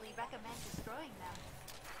definitely recommend destroying them.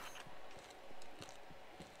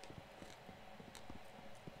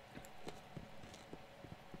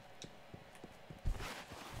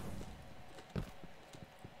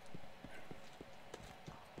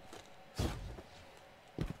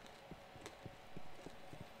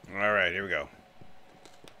 Alright, here we go.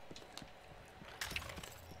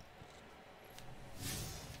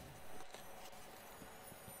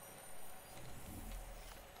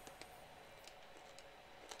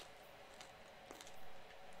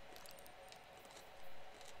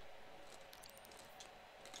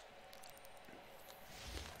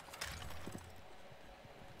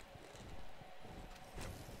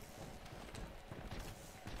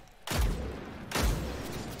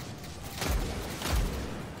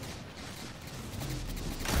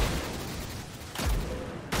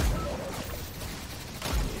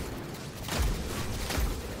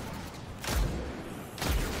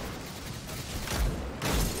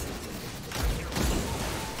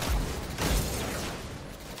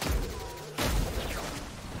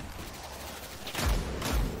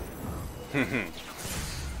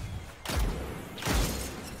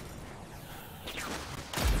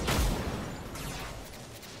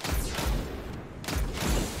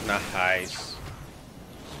 Nice.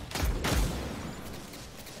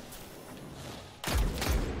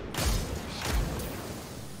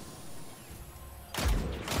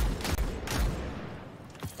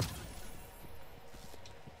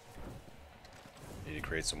 Need to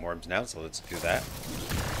create some orbs now, so let's do that.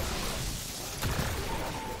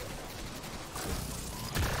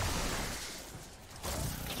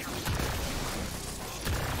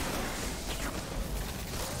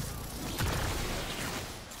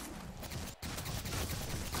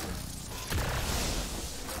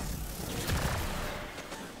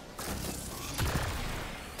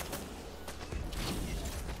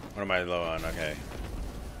 What am I low on? Okay.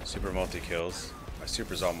 Super multi-kills. My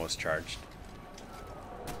super's almost charged.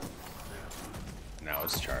 Now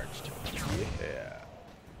it's charged. Yeah.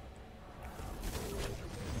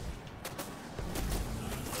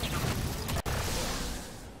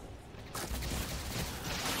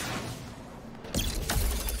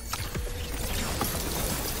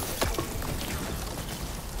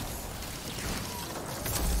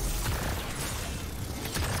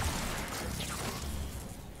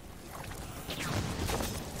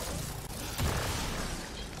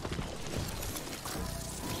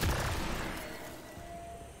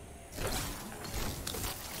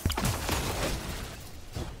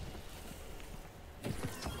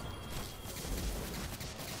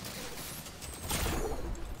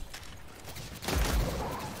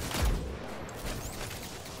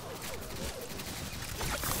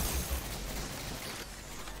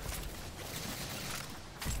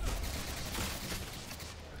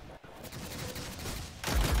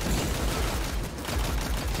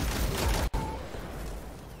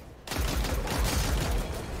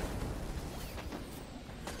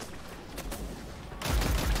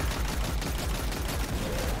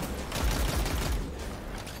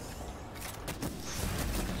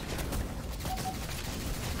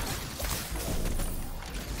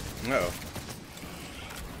 Uh-oh.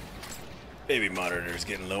 Baby monitor's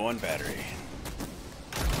getting low on battery.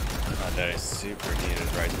 Not that I super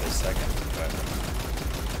needed right this second, but...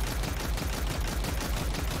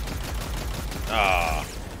 Ah.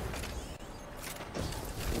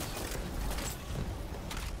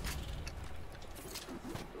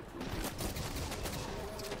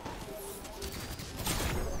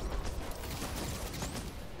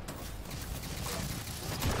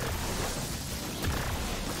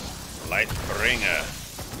 Lightbringer.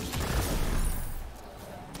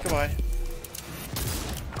 Goodbye.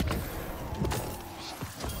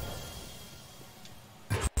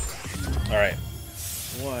 Alright.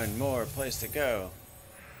 One more place to go.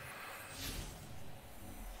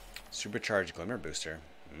 Supercharged Glimmer Booster.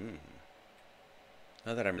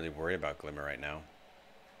 Not that I'm really worried about Glimmer right now.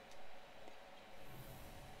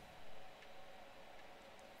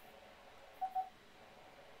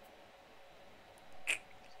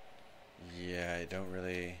 Yeah, I don't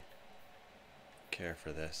really care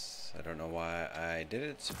for this. I don't know why I did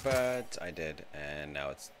it, but I did, and now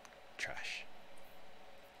it's trash.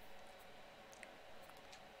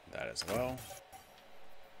 That as well.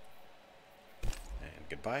 And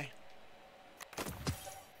goodbye.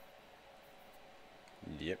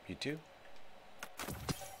 Yep, you too.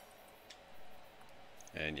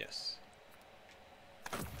 And yes.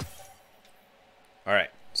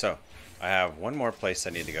 Alright, so I have one more place I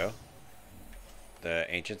need to go. The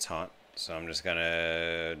Ancient's Haunt. So I'm just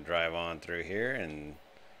gonna drive on through here and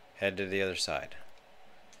head to the other side.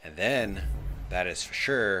 And then that is for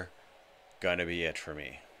sure gonna be it for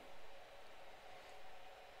me.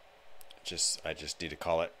 I just need to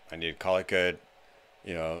call it. I need to call it good.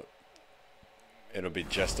 You know, it'll be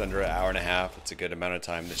just under an hour and a half. It's a good amount of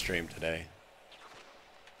time to stream today.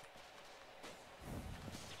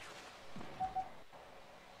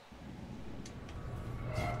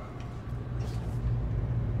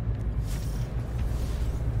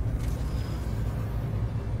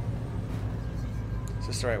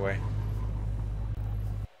 the right way?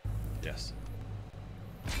 Yes.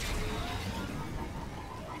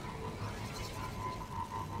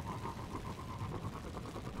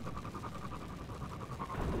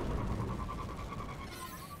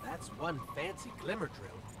 That's one fancy glimmer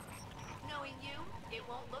drill. Knowing you, it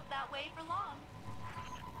won't look that way for long.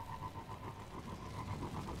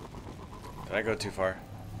 Did I go too far?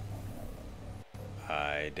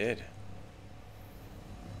 I did.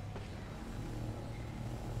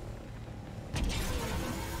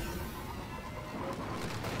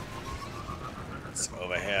 It's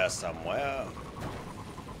over here somewhere.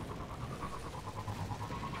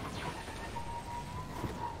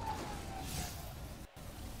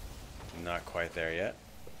 Not quite there yet.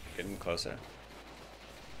 Getting closer.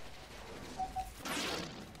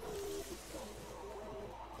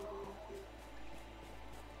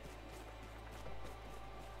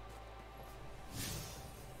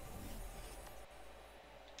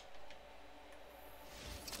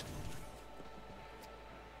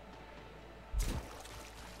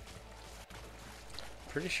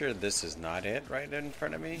 Pretty sure this is not it right in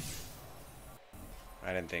front of me.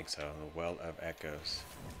 I didn't think so. The Well of Echoes.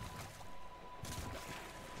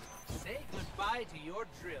 Say goodbye to your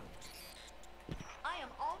drill. I am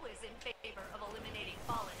always in favor of eliminating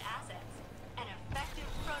fallen assets. An effective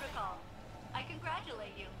protocol. I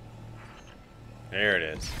congratulate you. There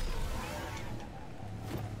it is.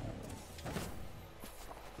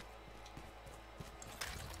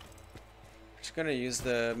 Just gonna use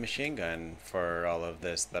the machine gun for all of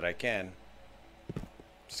this that I can.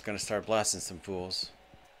 Just gonna start blasting some fools.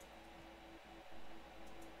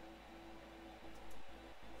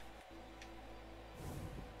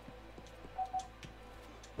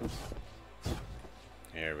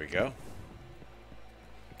 Here we go.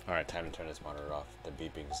 Alright, time to turn this monitor off. The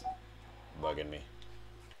beeping's bugging me.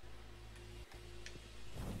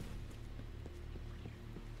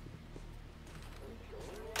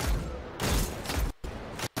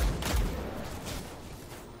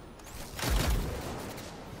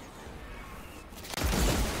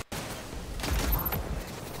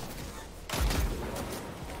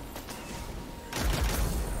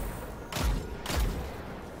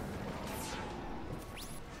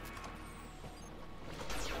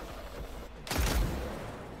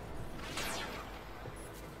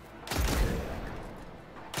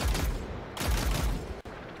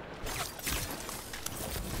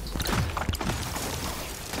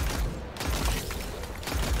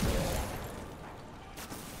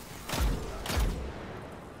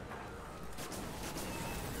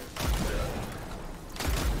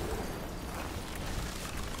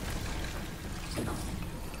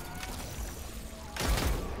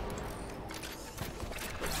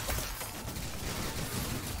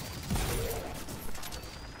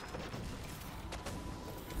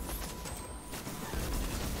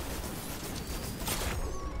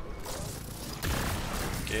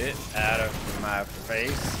 Get out of my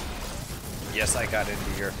face. Yes, I got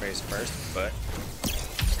into your face first, but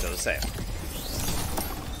still the same.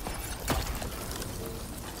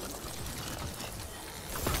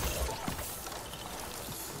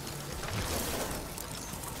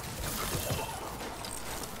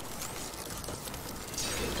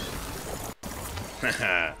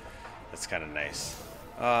 Haha, that's kind of nice.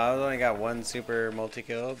 Oh, I only got one super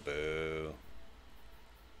multi-kill. Boo.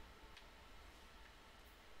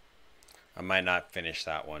 I might not finish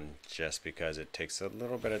that one just because it takes a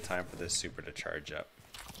little bit of time for this super to charge up.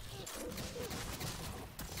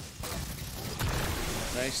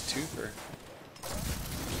 Nice twofer.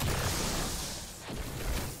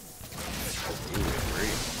 Ooh,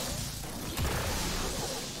 agree.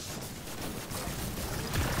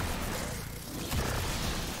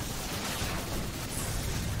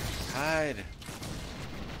 Hide.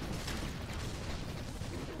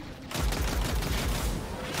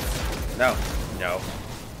 No, no.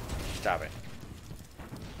 Stop it.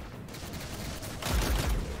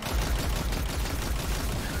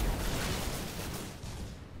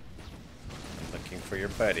 Looking for your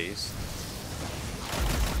buddies.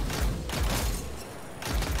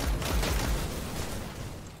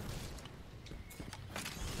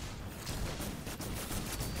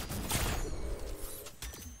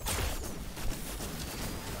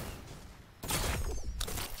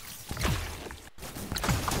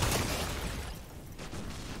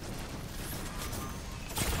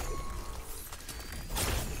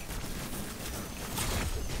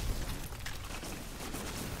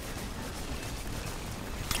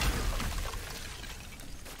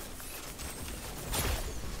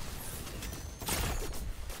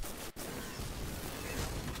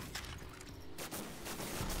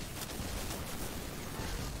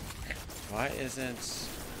 Why isn't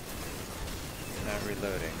that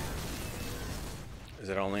reloading? Is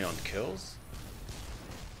it only on kills?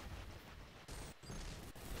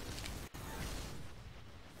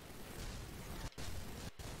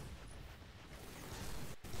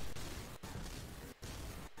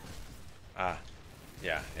 Ah,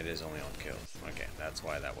 yeah, it is only on kills. Okay, that's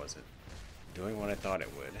why that wasn't doing what I thought it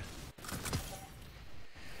would.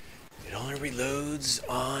 It only reloads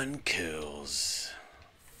on kills.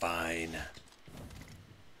 Fine.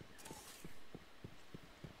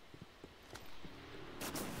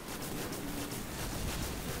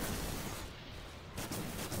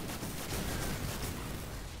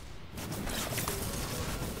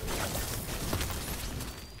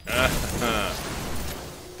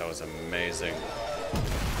 That was amazing.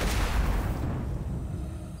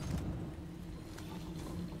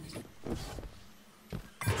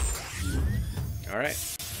 All right.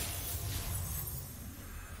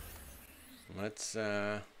 Let's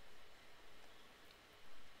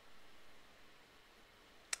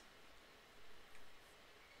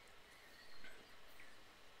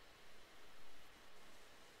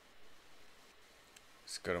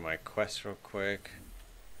go to my quest real quick.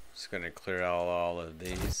 Just gonna clear out all of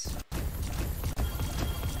these.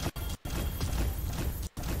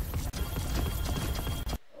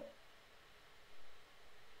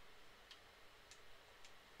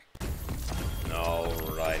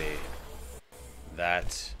 Alrighty.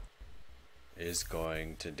 That is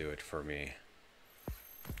going to do it for me.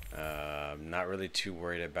 I'm not really too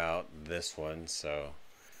worried about this one, so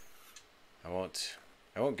I won't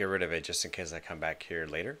get rid of it just in case I come back here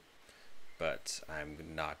later. But I'm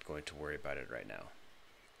not going to worry about it right now.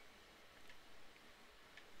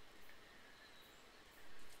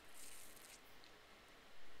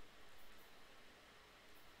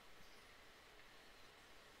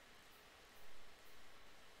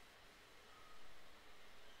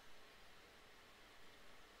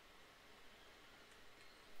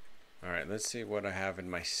 Alright, let's see what I have in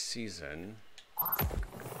my season.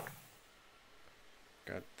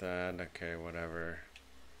 Got that, okay, whatever.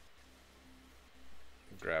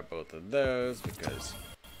 Grab both of those because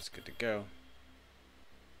it's good to go.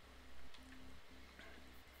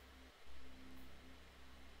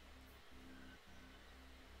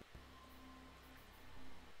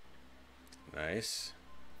 Nice.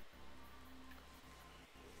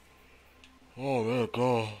 Oh man,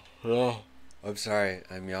 God. Yeah. I'm sorry,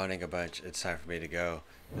 I'm yawning a bunch. It's time for me to go.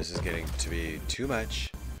 This is getting to be too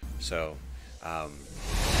much. So,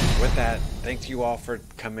 with that, thank you all for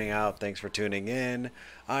coming out. Thanks for tuning in.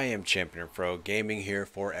 I am Champion Pro Gaming here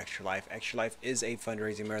for Extra Life. Extra Life is a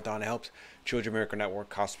fundraising marathon. It helps Children's Miracle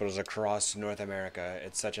Network hospitals across North America.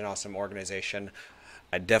 It's such an awesome organization.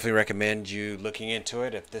 I definitely recommend you looking into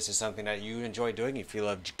it. If this is something that you enjoy doing, if you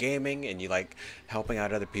love gaming and you like helping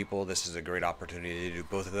out other people, this is a great opportunity to do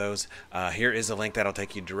both of those. Here is a link that'll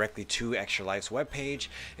take you directly to Extra Life's webpage.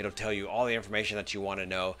 It'll tell you all the information that you want to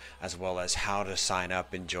know, as well as how to sign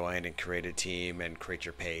up and join and create a team and create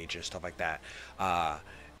your page and stuff like that.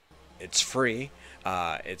 It's free.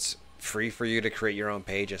 It's free for you to create your own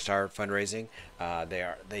page and start fundraising.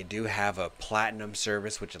 They do have a platinum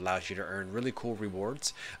service which allows you to earn really cool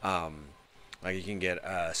rewards. Like you can get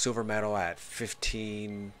a silver medal at at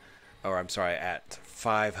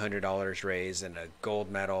 $500 raised and a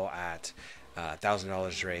gold medal at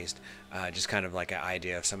 $1,000 raised. Just kind of like an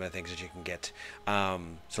idea of some of the things that you can get.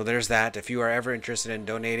 So there's that. If you are ever interested in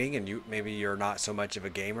donating and maybe you're not so much of a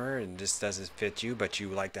gamer and this doesn't fit you, but you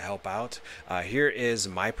like to help out, here is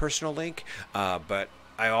my personal link. But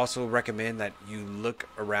I also recommend that you look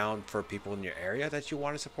around for people in your area that you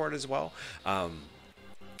want to support as well.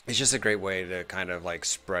 It's just a great way to kind of like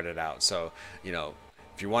spread it out. So, you know,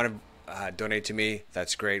 if you want to donate to me,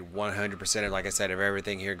 that's great. 100%, like I said, of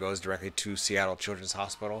everything here goes directly to Seattle Children's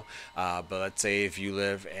Hospital. But let's say if you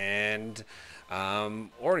live in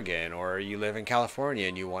Oregon or you live in California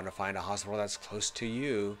and you want to find a hospital that's close to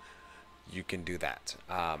you, you can do that.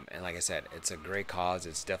 And like I said, it's a great cause.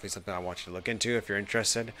 It's definitely something I want you to look into if you're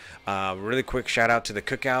interested. Really quick shout out to the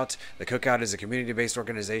Cookout. The Cookout is a community-based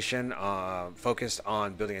organization focused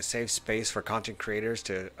on building a safe space for content creators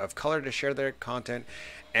of color to share their content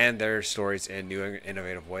and their stories in new and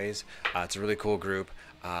innovative ways. It's a really cool group.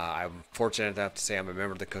 I'm fortunate enough to say I'm a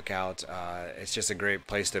member of the Cookout. It's just a great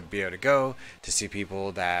place to be able to go to see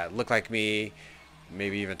people that look like me,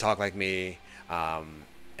 maybe even talk like me,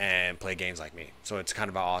 and play games like me. So it's kind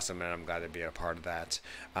of awesome, and I'm glad to be a part of that.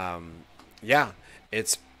 Yeah,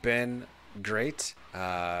 it's been great.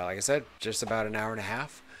 Like I said, just about an hour and a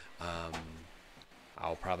half.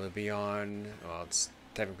 I'll probably be on, well, it's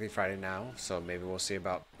technically Friday now, so maybe we'll see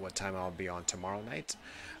about what time I'll be on tomorrow night.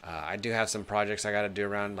 I do have some projects I got to do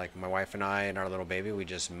around, like my wife and I and our little baby. We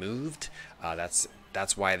just moved.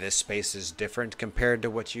 That's why this space is different compared to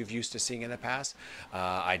what you've used to seeing in the past.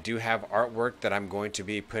 I do have artwork that I'm going to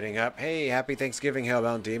be putting up. Hey, happy Thanksgiving,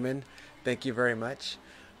 Hellbound Demon. Thank you very much.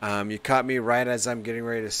 You caught me right as I'm getting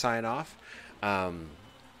ready to sign off.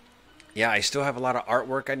 Yeah, I still have a lot of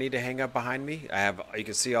artwork I need to hang up behind me. You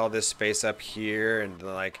can see all this space up here, and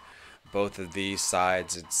like both of these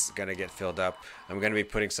sides, it's gonna get filled up. I'm gonna be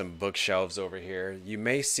putting some bookshelves over here. You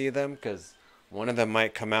may see them because one of them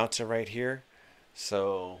might come out to right here.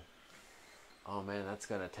 So, oh man, that's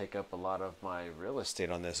gonna take up a lot of my real estate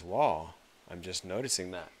on this wall. I'm just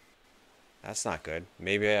noticing that. That's not good.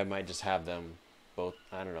 Maybe I might just have them both,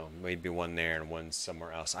 I don't know, maybe one there and one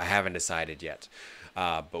somewhere else. I haven't decided yet.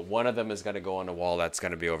 But one of them is going to go on the wall that's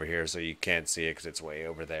going to be over here, so you can't see it because it's way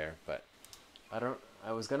over there. But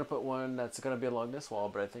I was going to put one that's going to be along this wall,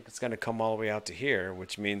 but I think it's going to come all the way out to here,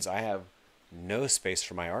 which means I have no space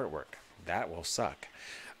for my artwork. That will suck.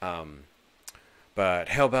 But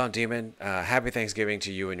Hellbound Demon, happy Thanksgiving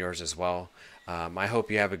to you and yours as well. I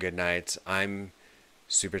hope you have a good night. I'm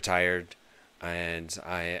super tired, and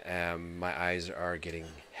my eyes are getting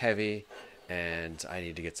heavy, and I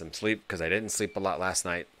need to get some sleep because I didn't sleep a lot last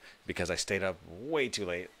night because I stayed up way too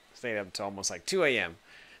late. Stayed up till almost like 2 a.m.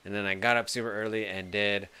 And then I got up super early and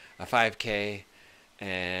did a 5K,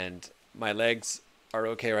 and my legs are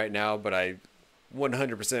okay right now, but I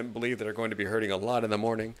 100% believe that they're going to be hurting a lot in the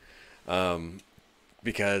morning,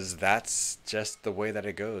 because that's just the way that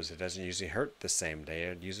it goes. It doesn't usually hurt the same day.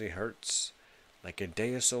 It usually hurts like a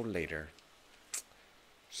day or so later.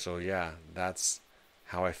 So yeah, that's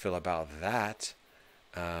how I feel about that.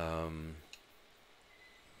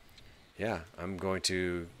 Yeah, I'm going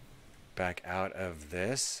to back out of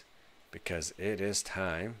this because it is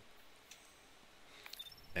time.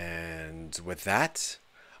 And with that,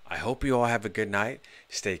 I hope you all have a good night.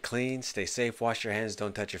 Stay clean, stay safe, wash your hands,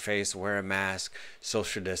 don't touch your face, wear a mask,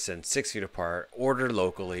 social distance, 6 feet apart, order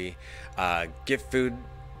locally, get food,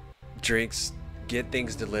 drinks, get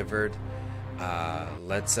things delivered.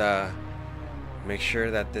 Let's make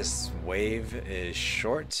sure that this wave is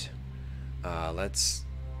short. Let's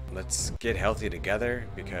get healthy together,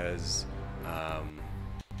 because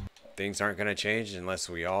things aren't going to change unless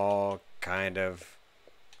we all kind of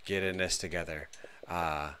get in this together.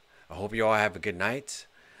 I hope you all have a good night.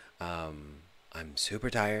 I'm super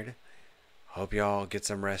tired. Hope you all get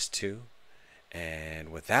some rest too.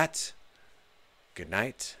 And with that, good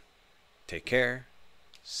night. Take care.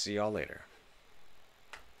 See y'all later.